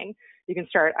happening. You can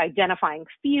start identifying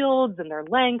fields and their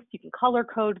length. You can color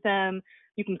code them.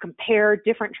 You can compare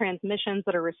different transmissions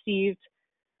that are received.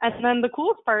 And then the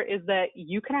coolest part is that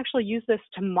you can actually use this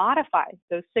to modify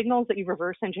those signals that you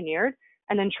reverse engineered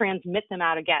and then transmit them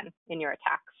out again in your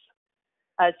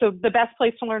attacks. So the best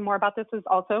place to learn more about this is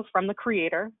also from the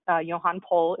creator, Johan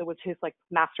Pohl. It was his like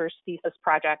master's thesis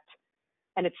project,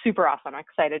 and it's super awesome. I'm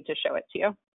excited to show it to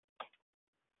you.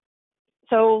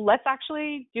 So let's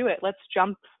actually do it. Let's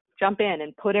jump in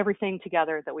and put everything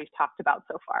together that we've talked about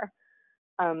so far.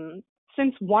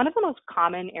 Since one of the most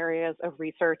common areas of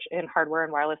research in hardware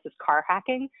and wireless is car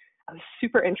hacking, I was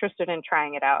super interested in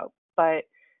trying it out. But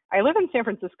I live in San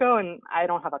Francisco and I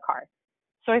don't have a car.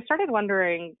 So I started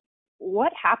wondering,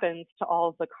 what happens to all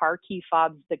of the car key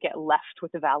fobs that get left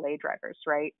with the valet drivers,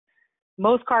 right?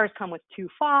 Most cars come with 2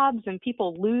 fobs, and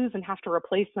people lose and have to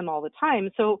replace them all the time.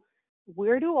 So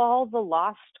where do all the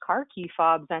lost car key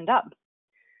fobs end up?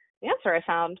 The answer I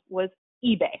found was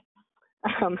eBay.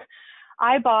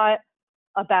 I bought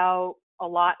about a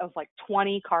lot of like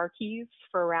 20 car keys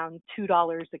for around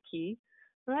 $2 a key.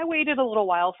 And I waited a little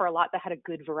while for a lot that had a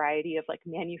good variety of like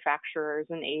manufacturers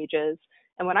and ages.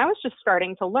 And when I was just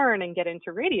starting to learn and get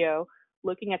into radio,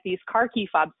 looking at these car key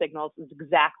fob signals is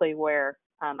exactly where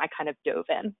I kind of dove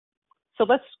in. So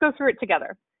let's go through it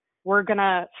together. We're going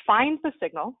to find the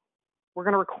signal, we're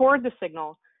going to record the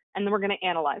signal, and then we're going to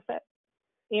analyze it.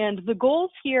 And the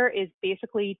goals here is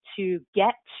basically to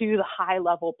get to the high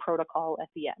level protocol at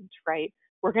the end, right?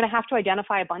 We're going to have to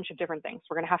identify a bunch of different things.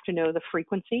 We're going to have to know the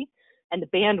frequency and the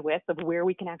bandwidth of where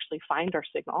we can actually find our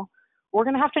signal. We're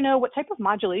going to have to know what type of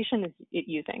modulation is it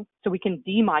using so we can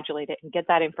demodulate it and get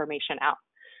that information out.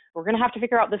 We're going to have to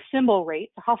figure out the symbol rate,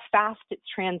 so how fast it's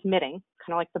transmitting,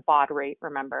 kind of like the baud rate,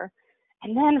 remember?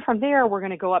 And then from there, we're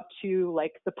going to go up to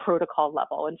like the protocol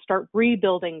level and start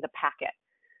rebuilding the packet.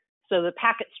 So the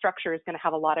packet structure is going to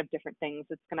have a lot of different things.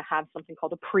 It's going to have something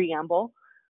called a preamble.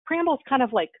 Preamble is kind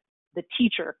of like the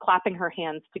teacher clapping her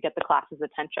hands to get the class's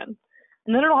attention.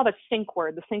 And then it'll have a sync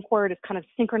word. The sync word is kind of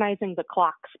synchronizing the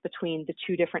clocks between the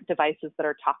 2 different devices that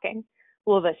are talking.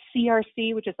 We'll have a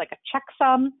CRC, which is like a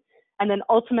checksum. And then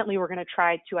ultimately, we're going to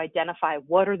try to identify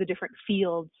what are the different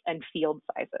fields and field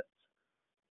sizes.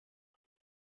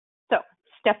 So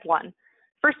step 1,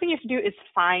 first thing you have to do is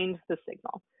find the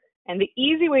signal. And the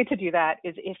easy way to do that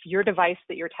is if your device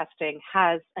that you're testing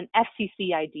has an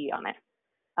FCC ID on it.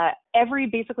 Every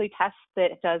basically test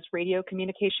that does radio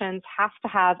communications has to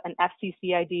have an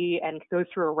FCC ID and go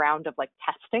through a round of like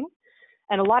testing.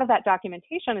 And a lot of that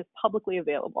documentation is publicly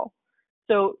available.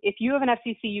 So if you have an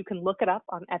FCC, you can look it up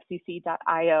on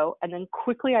fcc.io and then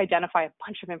quickly identify a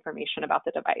bunch of information about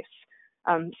the device.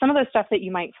 Some of the stuff that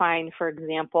you might find, for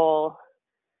example,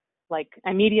 like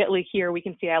immediately here, we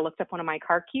can see I looked up one of my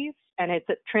car keys and it's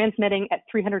transmitting at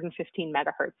 315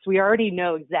 megahertz. We already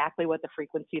know exactly what the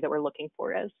frequency that we're looking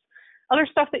for is. Other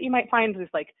stuff that you might find is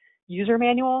like user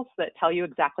manuals that tell you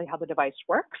exactly how the device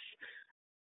works.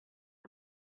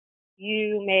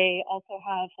 You may also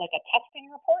have like a testing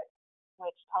report,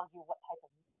 which tells you what type of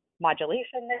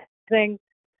modulation they're using.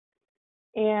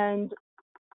 And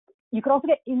you could also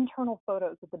get internal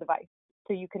photos of the device.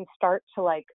 So you can start to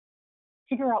like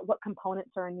figure out what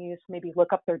components are in use, maybe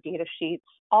look up their data sheets,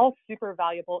 all super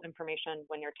valuable information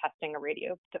when you're testing a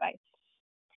radio device.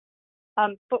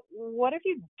 But what if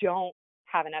you don't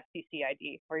have an FCC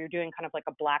ID or you're doing kind of like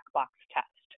a black box test?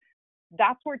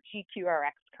 That's where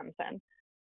GQRX comes in.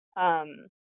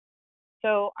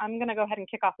 So I'm going to go ahead and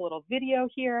kick off a little video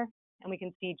here and we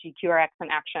can see GQRX in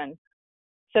action.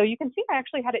 So you can see I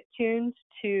actually had it tuned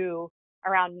to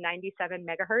around 97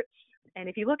 megahertz. And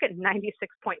if you look at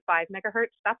 96.5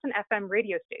 megahertz, that's an FM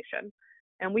radio station.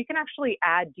 And we can actually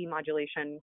add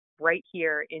demodulation right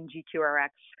here in GQRX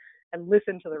and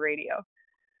listen to the radio.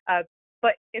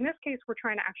 But in this case, we're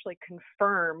trying to actually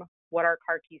confirm what our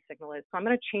car key signal is. So I'm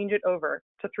going to change it over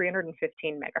to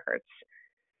 315 megahertz.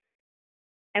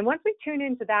 And once we tune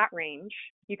into that range,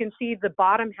 you can see the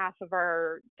bottom half of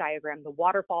our diagram, the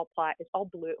waterfall plot, is all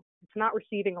blue. It's not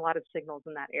receiving a lot of signals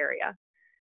in that area.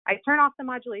 I turn off the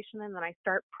modulation and then I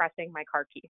start pressing my car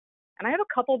key. And I have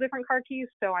a couple different car keys,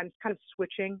 so I'm kind of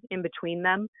switching in between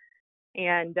them.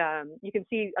 And you can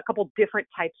see a couple different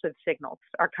types of signals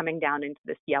are coming down into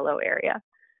this yellow area.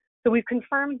 So we've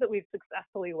confirmed that we've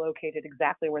successfully located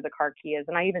exactly where the car key is.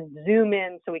 And I even zoom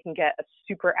in so we can get a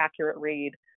super accurate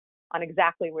read on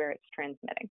exactly where it's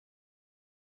transmitting.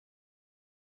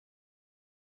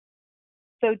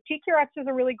 So GQRX is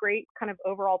a really great kind of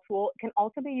overall tool. It can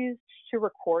also be used to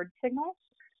record signals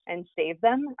and save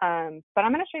them, but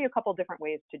I'm going to show you a couple different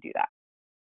ways to do that.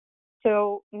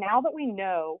 So now that we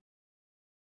know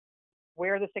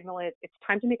where the signal is, it's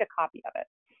time to make a copy of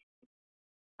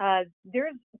it.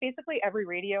 There's basically every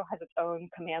radio has its own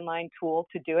command line tool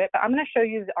to do it, but I'm going to show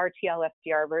you the RTL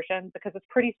SDR version because it's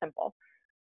pretty simple.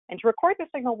 And to record the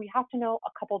signal, we have to know a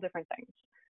couple different things.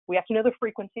 We have to know the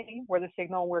frequency where the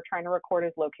signal we're trying to record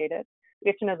is located. We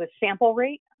have to know the sample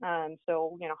rate,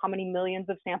 so how many millions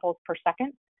of samples per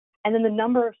second, and then the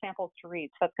number of samples to read.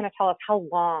 So that's going to tell us how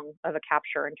long of a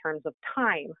capture in terms of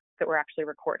time that we're actually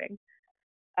recording.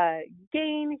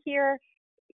 Gain here,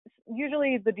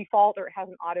 usually the default or it has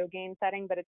an auto gain setting,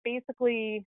 but it's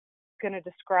basically going to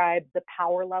describe the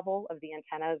power level of the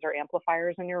antennas or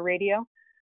amplifiers in your radio.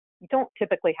 You don't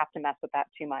typically have to mess with that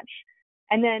too much.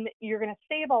 And then you're going to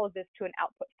save all of this to an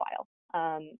output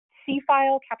file. C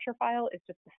file, capture file, is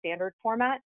just the standard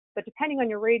format. but depending on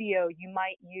your radio, you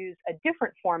might use a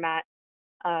different format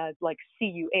like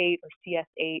CU8 or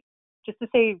CS8, just to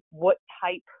say what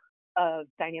type of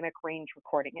dynamic range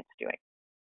recording it's doing.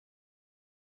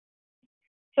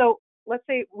 So let's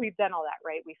say we've done all that,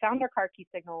 right? We found our car key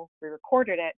signal, we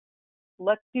recorded it.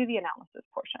 Let's do the analysis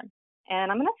portion.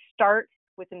 And I'm going to start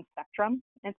with Inspectrum.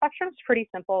 Inspectrum's pretty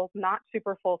simple, not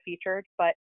super full featured,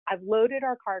 but I've loaded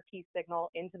our car key signal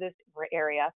into this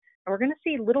area, and we're going to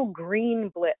see little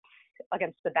green blips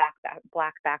against the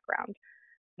black background.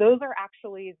 Those are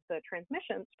actually the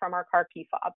transmissions from our car key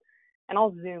fob. And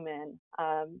I'll zoom in.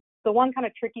 The one kind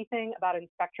of tricky thing about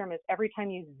Inspectrum is every time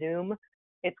you zoom,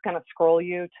 it's going to scroll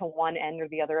you to one end or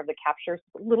the other of the capture. So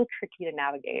it's a little tricky to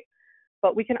navigate.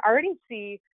 But we can already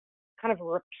see kind of a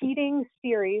repeating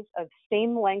series of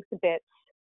same length bits.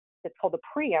 It's called the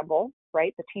preamble,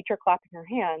 right? The teacher clapping her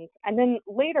hands. And then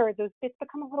later, those bits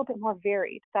become a little bit more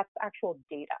varied. That's actual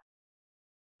data.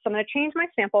 So I'm going to change my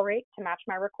sample rate to match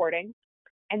my recording.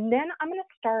 And then I'm going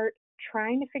to start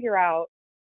trying to figure out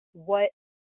what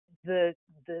the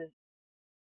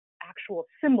actual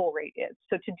symbol rate is.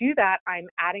 So to do that, I'm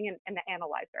adding an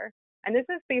analyzer. And this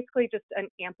is basically just an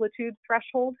amplitude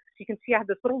threshold. So you can see I have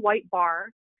this little white bar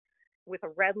with a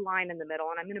red line in the middle,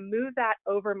 and I'm going to move that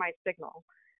over my signal.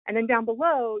 And then down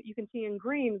below, you can see in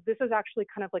green, this is actually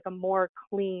kind of like a more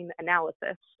clean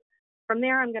analysis. From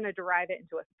there, I'm going to derive it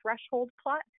into a threshold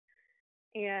plot.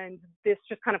 And this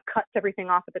just kind of cuts everything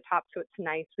off at the top so it's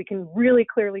nice. We can really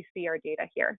clearly see our data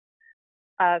here.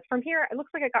 From here, it looks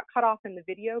like it got cut off in the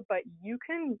video, but you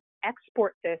can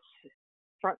export this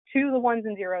to the ones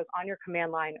and zeros on your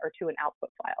command line or to an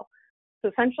output file. So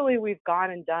essentially, we've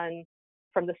gone and done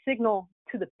from the signal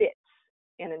to the bits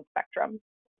in Inspectrum.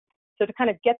 So to kind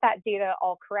of get that data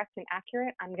all correct and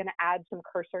accurate, I'm going to add some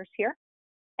cursors here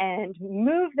and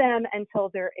move them until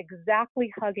they're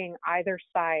exactly hugging either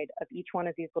side of each one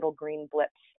of these little green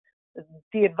blips.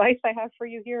 The advice I have for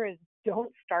you here is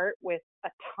don't start with a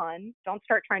ton. Don't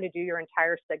start trying to do your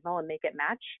entire signal and make it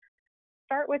match.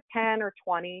 Start with 10 or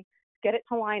 20, get it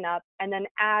to line up, and then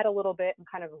add a little bit and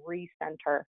kind of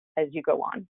recenter as you go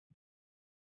on.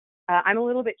 I'm a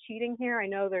little bit cheating here. I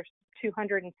know there's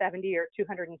 270 or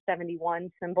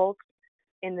 271 symbols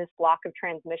in this block of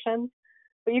transmissions,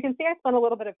 but you can see I spent a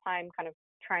little bit of time kind of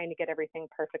trying to get everything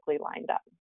perfectly lined up.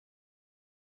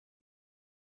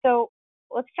 So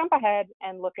let's jump ahead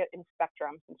and look at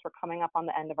Inspectrum since we're coming up on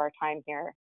the end of our time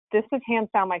here. This is hands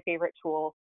down my favorite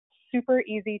tool, super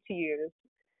easy to use.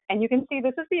 And you can see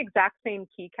this is the exact same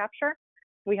key capture.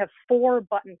 We have 4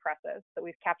 button presses that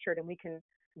we've captured, and we can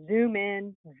zoom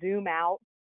in, zoom out.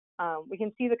 We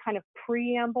can see the kind of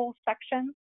preamble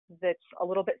section that's a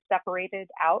little bit separated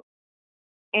out.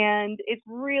 And it's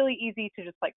really easy to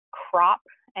just like crop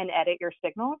and edit your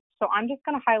signal. So I'm just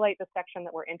going to highlight the section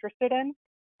that we're interested in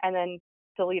and then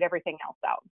delete everything else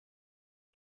out.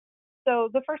 So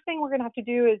the first thing we're going to have to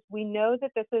do is we know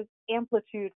that this is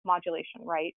amplitude modulation,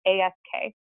 right?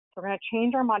 ASK. So we're going to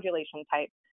change our modulation type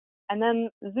and then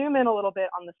zoom in a little bit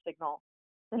on the signal.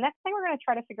 The next thing we're going to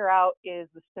try to figure out is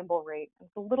the symbol rate.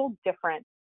 It's a little different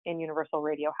in Universal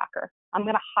Radio Hacker. I'm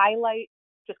going to highlight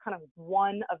just kind of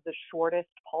one of the shortest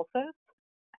pulses.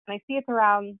 And I see it's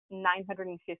around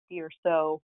 950 or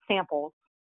so samples.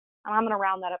 And I'm going to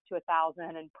round that up to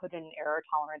 1,000 and put in an error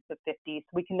tolerance of 50. So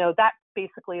we can know that's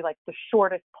basically like the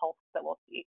shortest pulse that we'll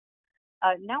see.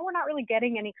 Now we're not really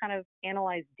getting any kind of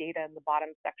analyzed data in the bottom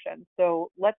section. So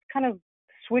let's kind of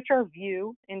switch our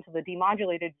view into the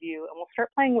demodulated view, and we'll start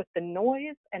playing with the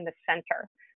noise and the center.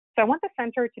 So I want the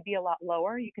center to be a lot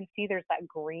lower. You can see there's that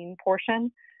green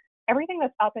portion. Everything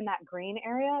that's up in that green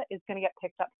area is going to get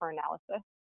picked up for analysis.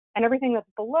 And everything that's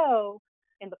below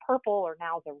in the purple, or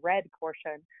now the red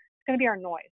portion, is going to be our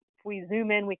noise. If we zoom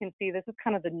in, we can see this is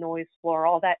kind of the noise floor,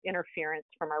 all that interference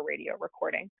from our radio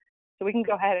recording. So we can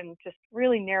go ahead and just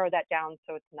really narrow that down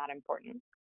so it's not important.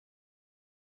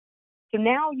 So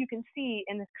now you can see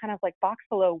in this kind of like box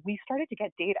below, we started to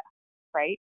get data,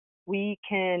 right? We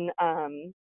can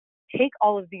take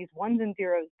all of these ones and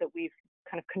zeros that we've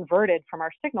kind of converted from our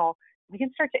signal. We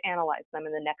can start to analyze them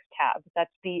in the next tab.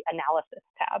 That's the analysis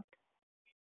tab.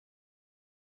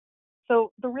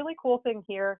 So the really cool thing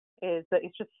here is that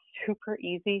it's just super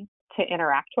easy to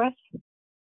interact with.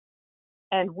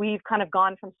 And we've kind of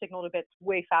gone from signal to bits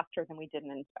way faster than we did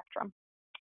in Inspectrum.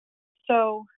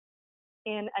 So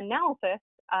in analysis,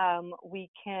 we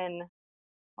can,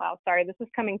 wow, sorry, this is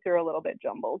coming through a little bit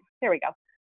jumbled. There we go.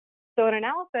 So in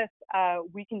analysis,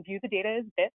 we can view the data as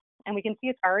bits, and we can see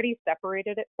it's already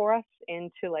separated it for us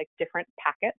into like different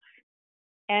packets.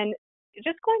 And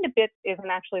just going to bits isn't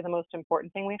actually the most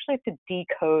important thing. We actually have to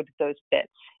decode those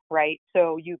bits, right?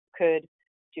 So you could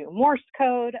do Morse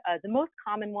code. The most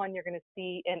common one you're going to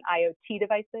see in IoT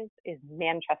devices is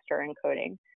Manchester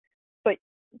encoding. But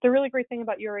the really great thing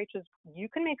about URH is you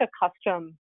can make a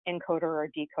custom encoder or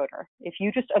decoder. If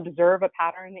you just observe a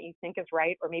pattern that you think is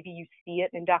right, or maybe you see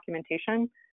it in documentation,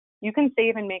 you can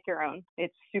save and make your own.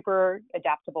 It's super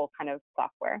adaptable kind of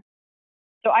software.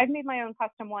 So I've made my own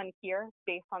custom one here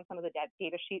based on some of the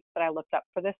data sheets that I looked up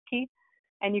for this key.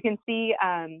 And you can see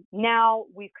now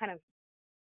we've kind of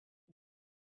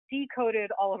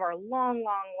decoded all of our long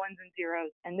ones and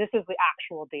zeros, and this is the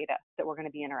actual data that we're going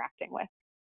to be interacting with.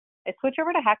 I switch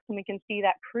over to hex and we can see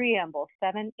that preamble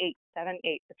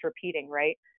 7878, it's repeating,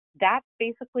 right? That's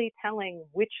basically telling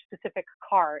which specific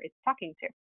car it's talking to.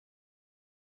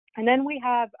 And then we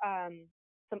have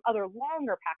some other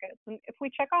longer packets. And if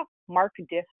we check off mark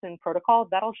diffs in protocol,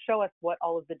 that'll show us what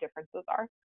all of the differences are.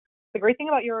 The great thing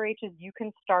about URH is you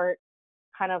can start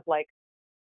kind of like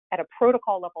at a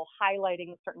protocol level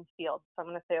highlighting certain fields. So I'm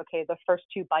going to say, okay, the first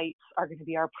 2 bytes are going to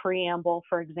be our preamble,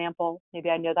 for example. Maybe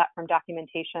I know that from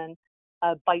documentation.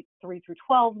 Bytes 3 through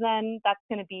 12 then, that's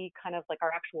going to be kind of like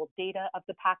our actual data of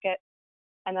the packet.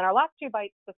 And then our last 2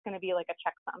 bytes, that's going to be like a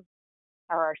checksum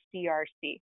or our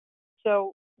CRC.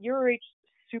 So URH,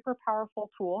 super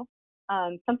powerful tool.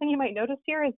 Something you might notice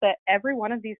here is that every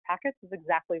one of these packets is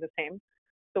exactly the same.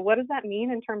 So what does that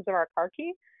mean in terms of our car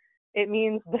key? It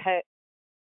means that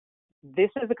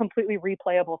this is a completely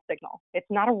replayable signal. It's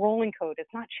not a rolling code. It's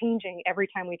not changing every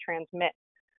time we transmit.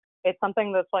 It's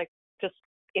something that's like, just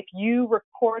if you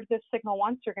record this signal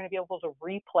once, you're going to be able to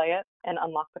replay it and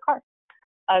unlock the car.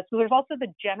 So there's also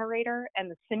the generator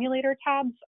and the simulator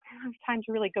tabs. I don't have time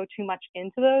to really go too much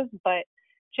into those, but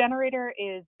generator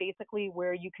is basically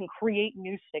where you can create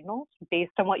new signals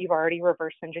based on what you've already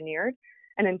reverse engineered.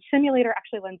 And then simulator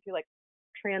actually lets you like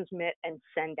transmit and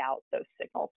send out those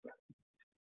signals.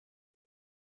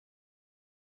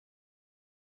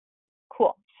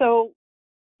 Cool. So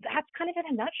that's kind of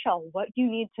in a nutshell what you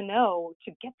need to know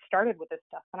to get started with this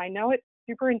stuff. And I know it's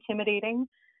super intimidating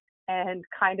and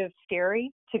kind of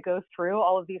scary to go through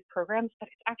all of these programs, but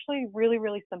it's actually really,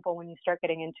 really simple when you start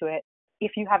getting into it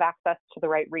if you have access to the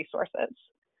right resources.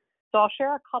 So I'll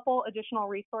share a couple additional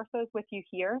resources with you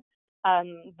here.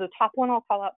 The top one I'll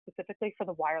call out specifically for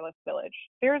the Wireless Village.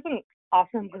 There's an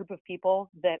awesome group of people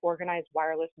that organize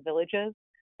wireless villages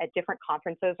at different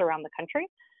conferences around the country.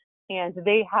 And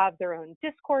they have their own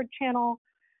Discord channel.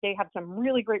 They have some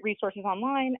really great resources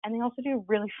online, and they also do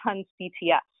really fun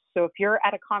CTFs. So if you're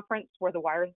at a conference where the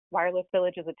Wireless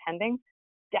Village is attending,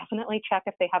 definitely check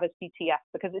if they have a CTF,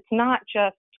 because it's not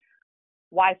just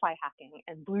Wi-Fi hacking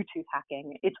and Bluetooth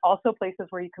hacking. It's also places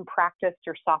where you can practice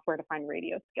your software-defined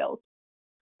radio skills.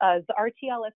 The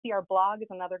RTL-SDR blog is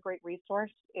another great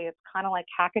resource. It's kind of like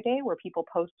Hackaday, where people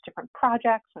post different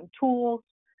projects and tools.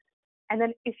 And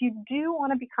then if you do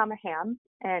want to become a ham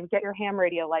and get your ham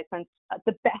radio license,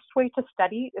 the best way to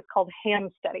study is called Ham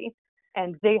Study.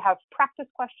 And they have practice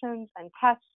questions and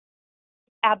tests.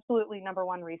 Absolutely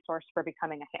 #1 resource for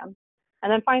becoming a ham.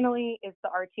 And then finally is the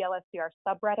RTL-SDR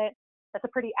subreddit. That's a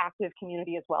pretty active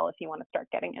community as well if you want to start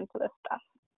getting into this stuff.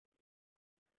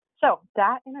 So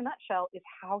that in a nutshell is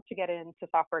how to get into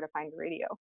software-defined radio.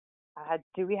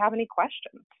 Do we have any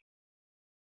questions?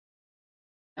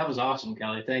 That was awesome,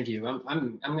 Callie. Thank you.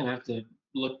 I'm gonna have to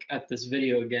look at this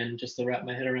video again just to wrap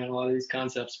my head around a lot of these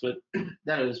concepts, but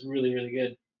that is really, really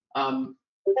good.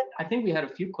 I think we had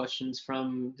a few questions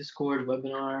from Discord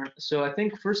webinar. So I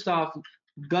think first off,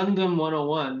 Gundam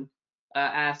 101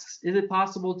 asks, is it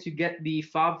possible to get the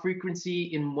fob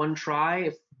frequency in one try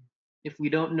if we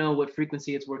don't know what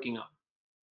frequency it's working on?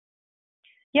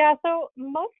 Yeah, so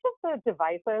most of the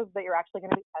devices that you're actually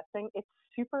going to be testing, it's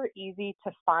super easy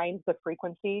to find the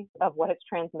frequency of what it's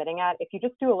transmitting at if you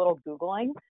just do a little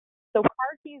Googling. So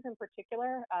car keys in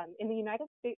particular, in the United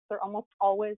States, they're almost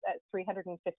always at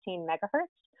 315 megahertz,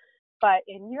 but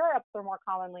in Europe, they're more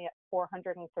commonly at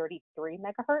 433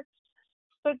 megahertz.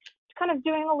 So it's kind of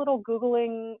doing a little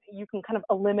Googling, you can kind of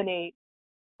eliminate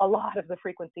a lot of the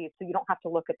frequencies so you don't have to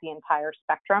look at the entire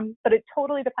spectrum, but it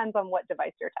totally depends on what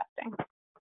device you're testing.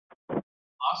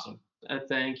 Awesome.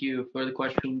 Thank you for the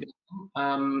question.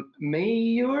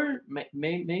 Major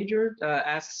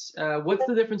asks, what's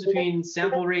the difference between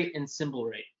sample rate and symbol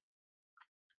rate?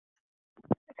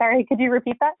 Sorry, could you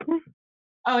repeat that?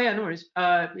 Oh yeah, no worries.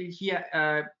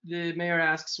 The mayor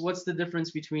asks, what's the difference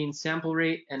between sample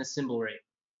rate and a symbol rate?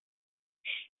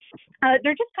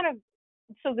 They're just kind of,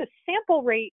 so the sample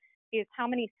rate is how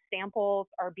many samples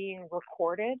are being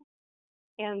recorded,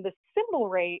 and the symbol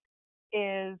rate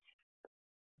is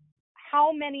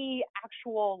how many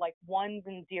actual like ones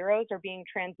and zeros are being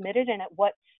transmitted and at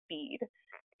what speed.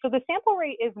 So the sample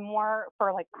rate is more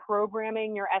for like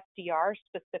programming your SDR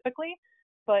specifically,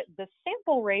 but the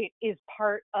sample rate is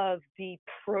part of the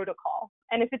protocol.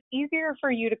 And if it's easier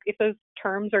for you to, if those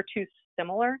terms are too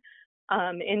similar,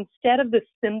 instead of the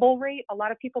symbol rate, a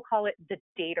lot of people call it the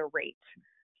data rate.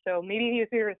 So maybe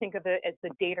easier to think of it as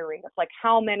the data rate. It's like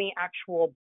how many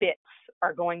actual bits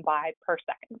are going by per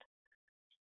second.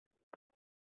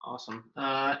 Awesome.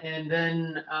 And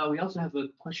then we also have a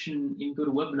question in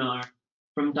GoToWebinar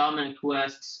from Dominic, who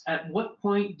asks, at what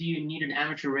point do you need an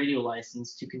amateur radio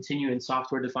license to continue in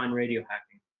software-defined radio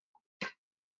hacking?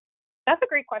 That's a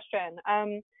great question.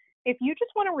 If you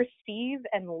just want to receive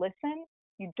and listen,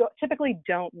 you typically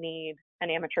don't need an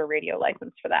amateur radio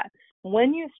license for that.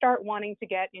 When you start wanting to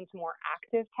get into more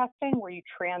active testing where you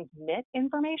transmit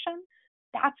information,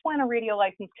 that's when a radio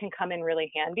license can come in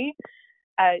really handy.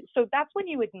 So that's when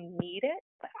you would need it.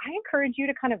 But I encourage you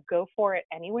to kind of go for it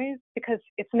anyways, because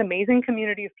it's an amazing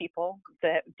community of people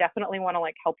that definitely want to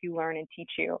like help you learn and teach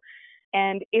you.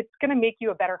 And it's going to make you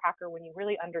a better hacker when you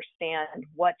really understand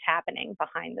what's happening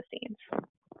behind the scenes.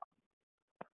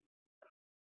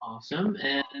 Awesome.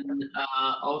 And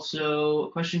also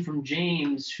a question from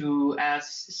James, who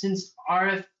asks, since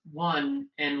RF1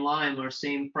 and Lime are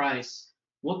same price,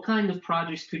 what kind of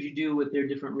projects could you do with their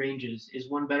different ranges? Is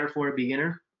one better for a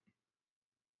beginner?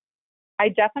 I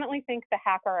definitely think the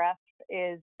HackRF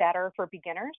is better for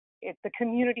beginners. The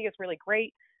community is really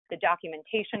great. The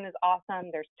documentation is awesome.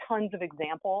 There's tons of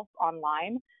examples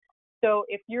online. So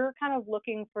if you're kind of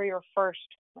looking for your first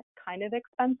like, kind of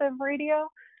expensive radio,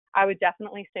 I would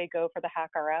definitely say go for the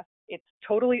HackRF. It's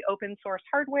totally open source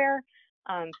hardware.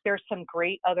 There's some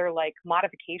great other like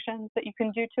modifications that you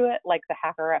can do to it, like the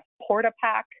HackRF Porta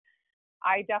Pack.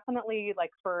 I definitely,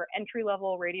 like for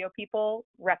entry-level radio people,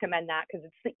 recommend that because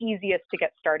it's the easiest to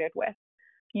get started with.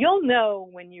 You'll know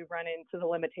when you run into the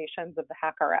limitations of the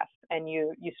HackRF and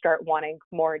you start wanting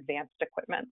more advanced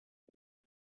equipment.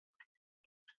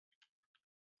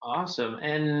 Awesome.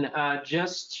 And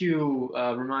just to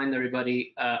remind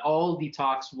everybody, all the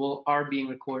talks are being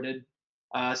recorded.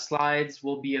 Slides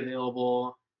will be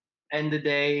available end of the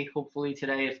day, hopefully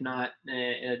today, if not in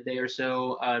a day or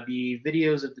so. The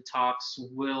videos of the talks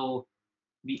will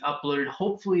be uploaded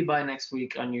hopefully by next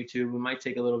week on YouTube. We might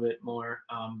take a little bit more,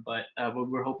 but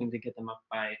we're hoping to get them up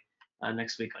by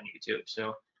next week on YouTube.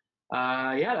 So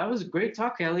yeah, that was a great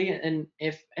talk, Kelly. And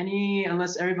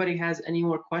unless everybody has any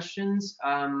more questions,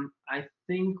 I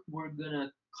think we're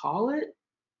gonna call it.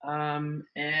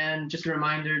 And just a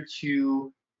reminder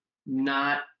to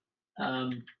not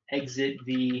exit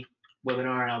the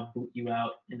webinar. I'll boot you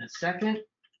out in a second.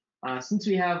 Since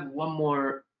we have one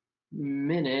more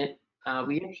minute,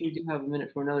 we actually do have a minute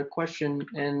for another question.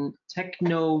 And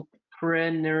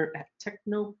Technopreneur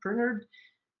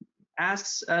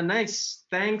asks, nice,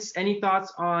 thanks. Any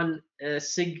thoughts on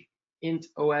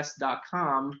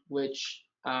sigintos.com, which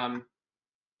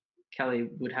Kelly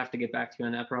would have to get back to you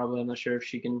on that probably. I'm not sure if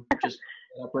she can just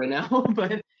put it up right now,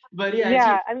 but yeah.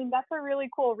 Yeah, I mean, that's a really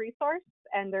cool resource,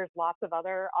 and there's lots of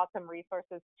other awesome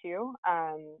resources too.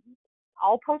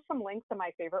 I'll post some links to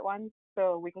my favorite ones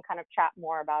so we can kind of chat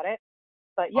more about it.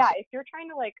 But yeah, awesome. If you're trying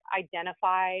to like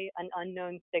identify an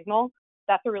unknown signal,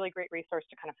 that's a really great resource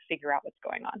to kind of figure out what's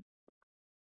going on.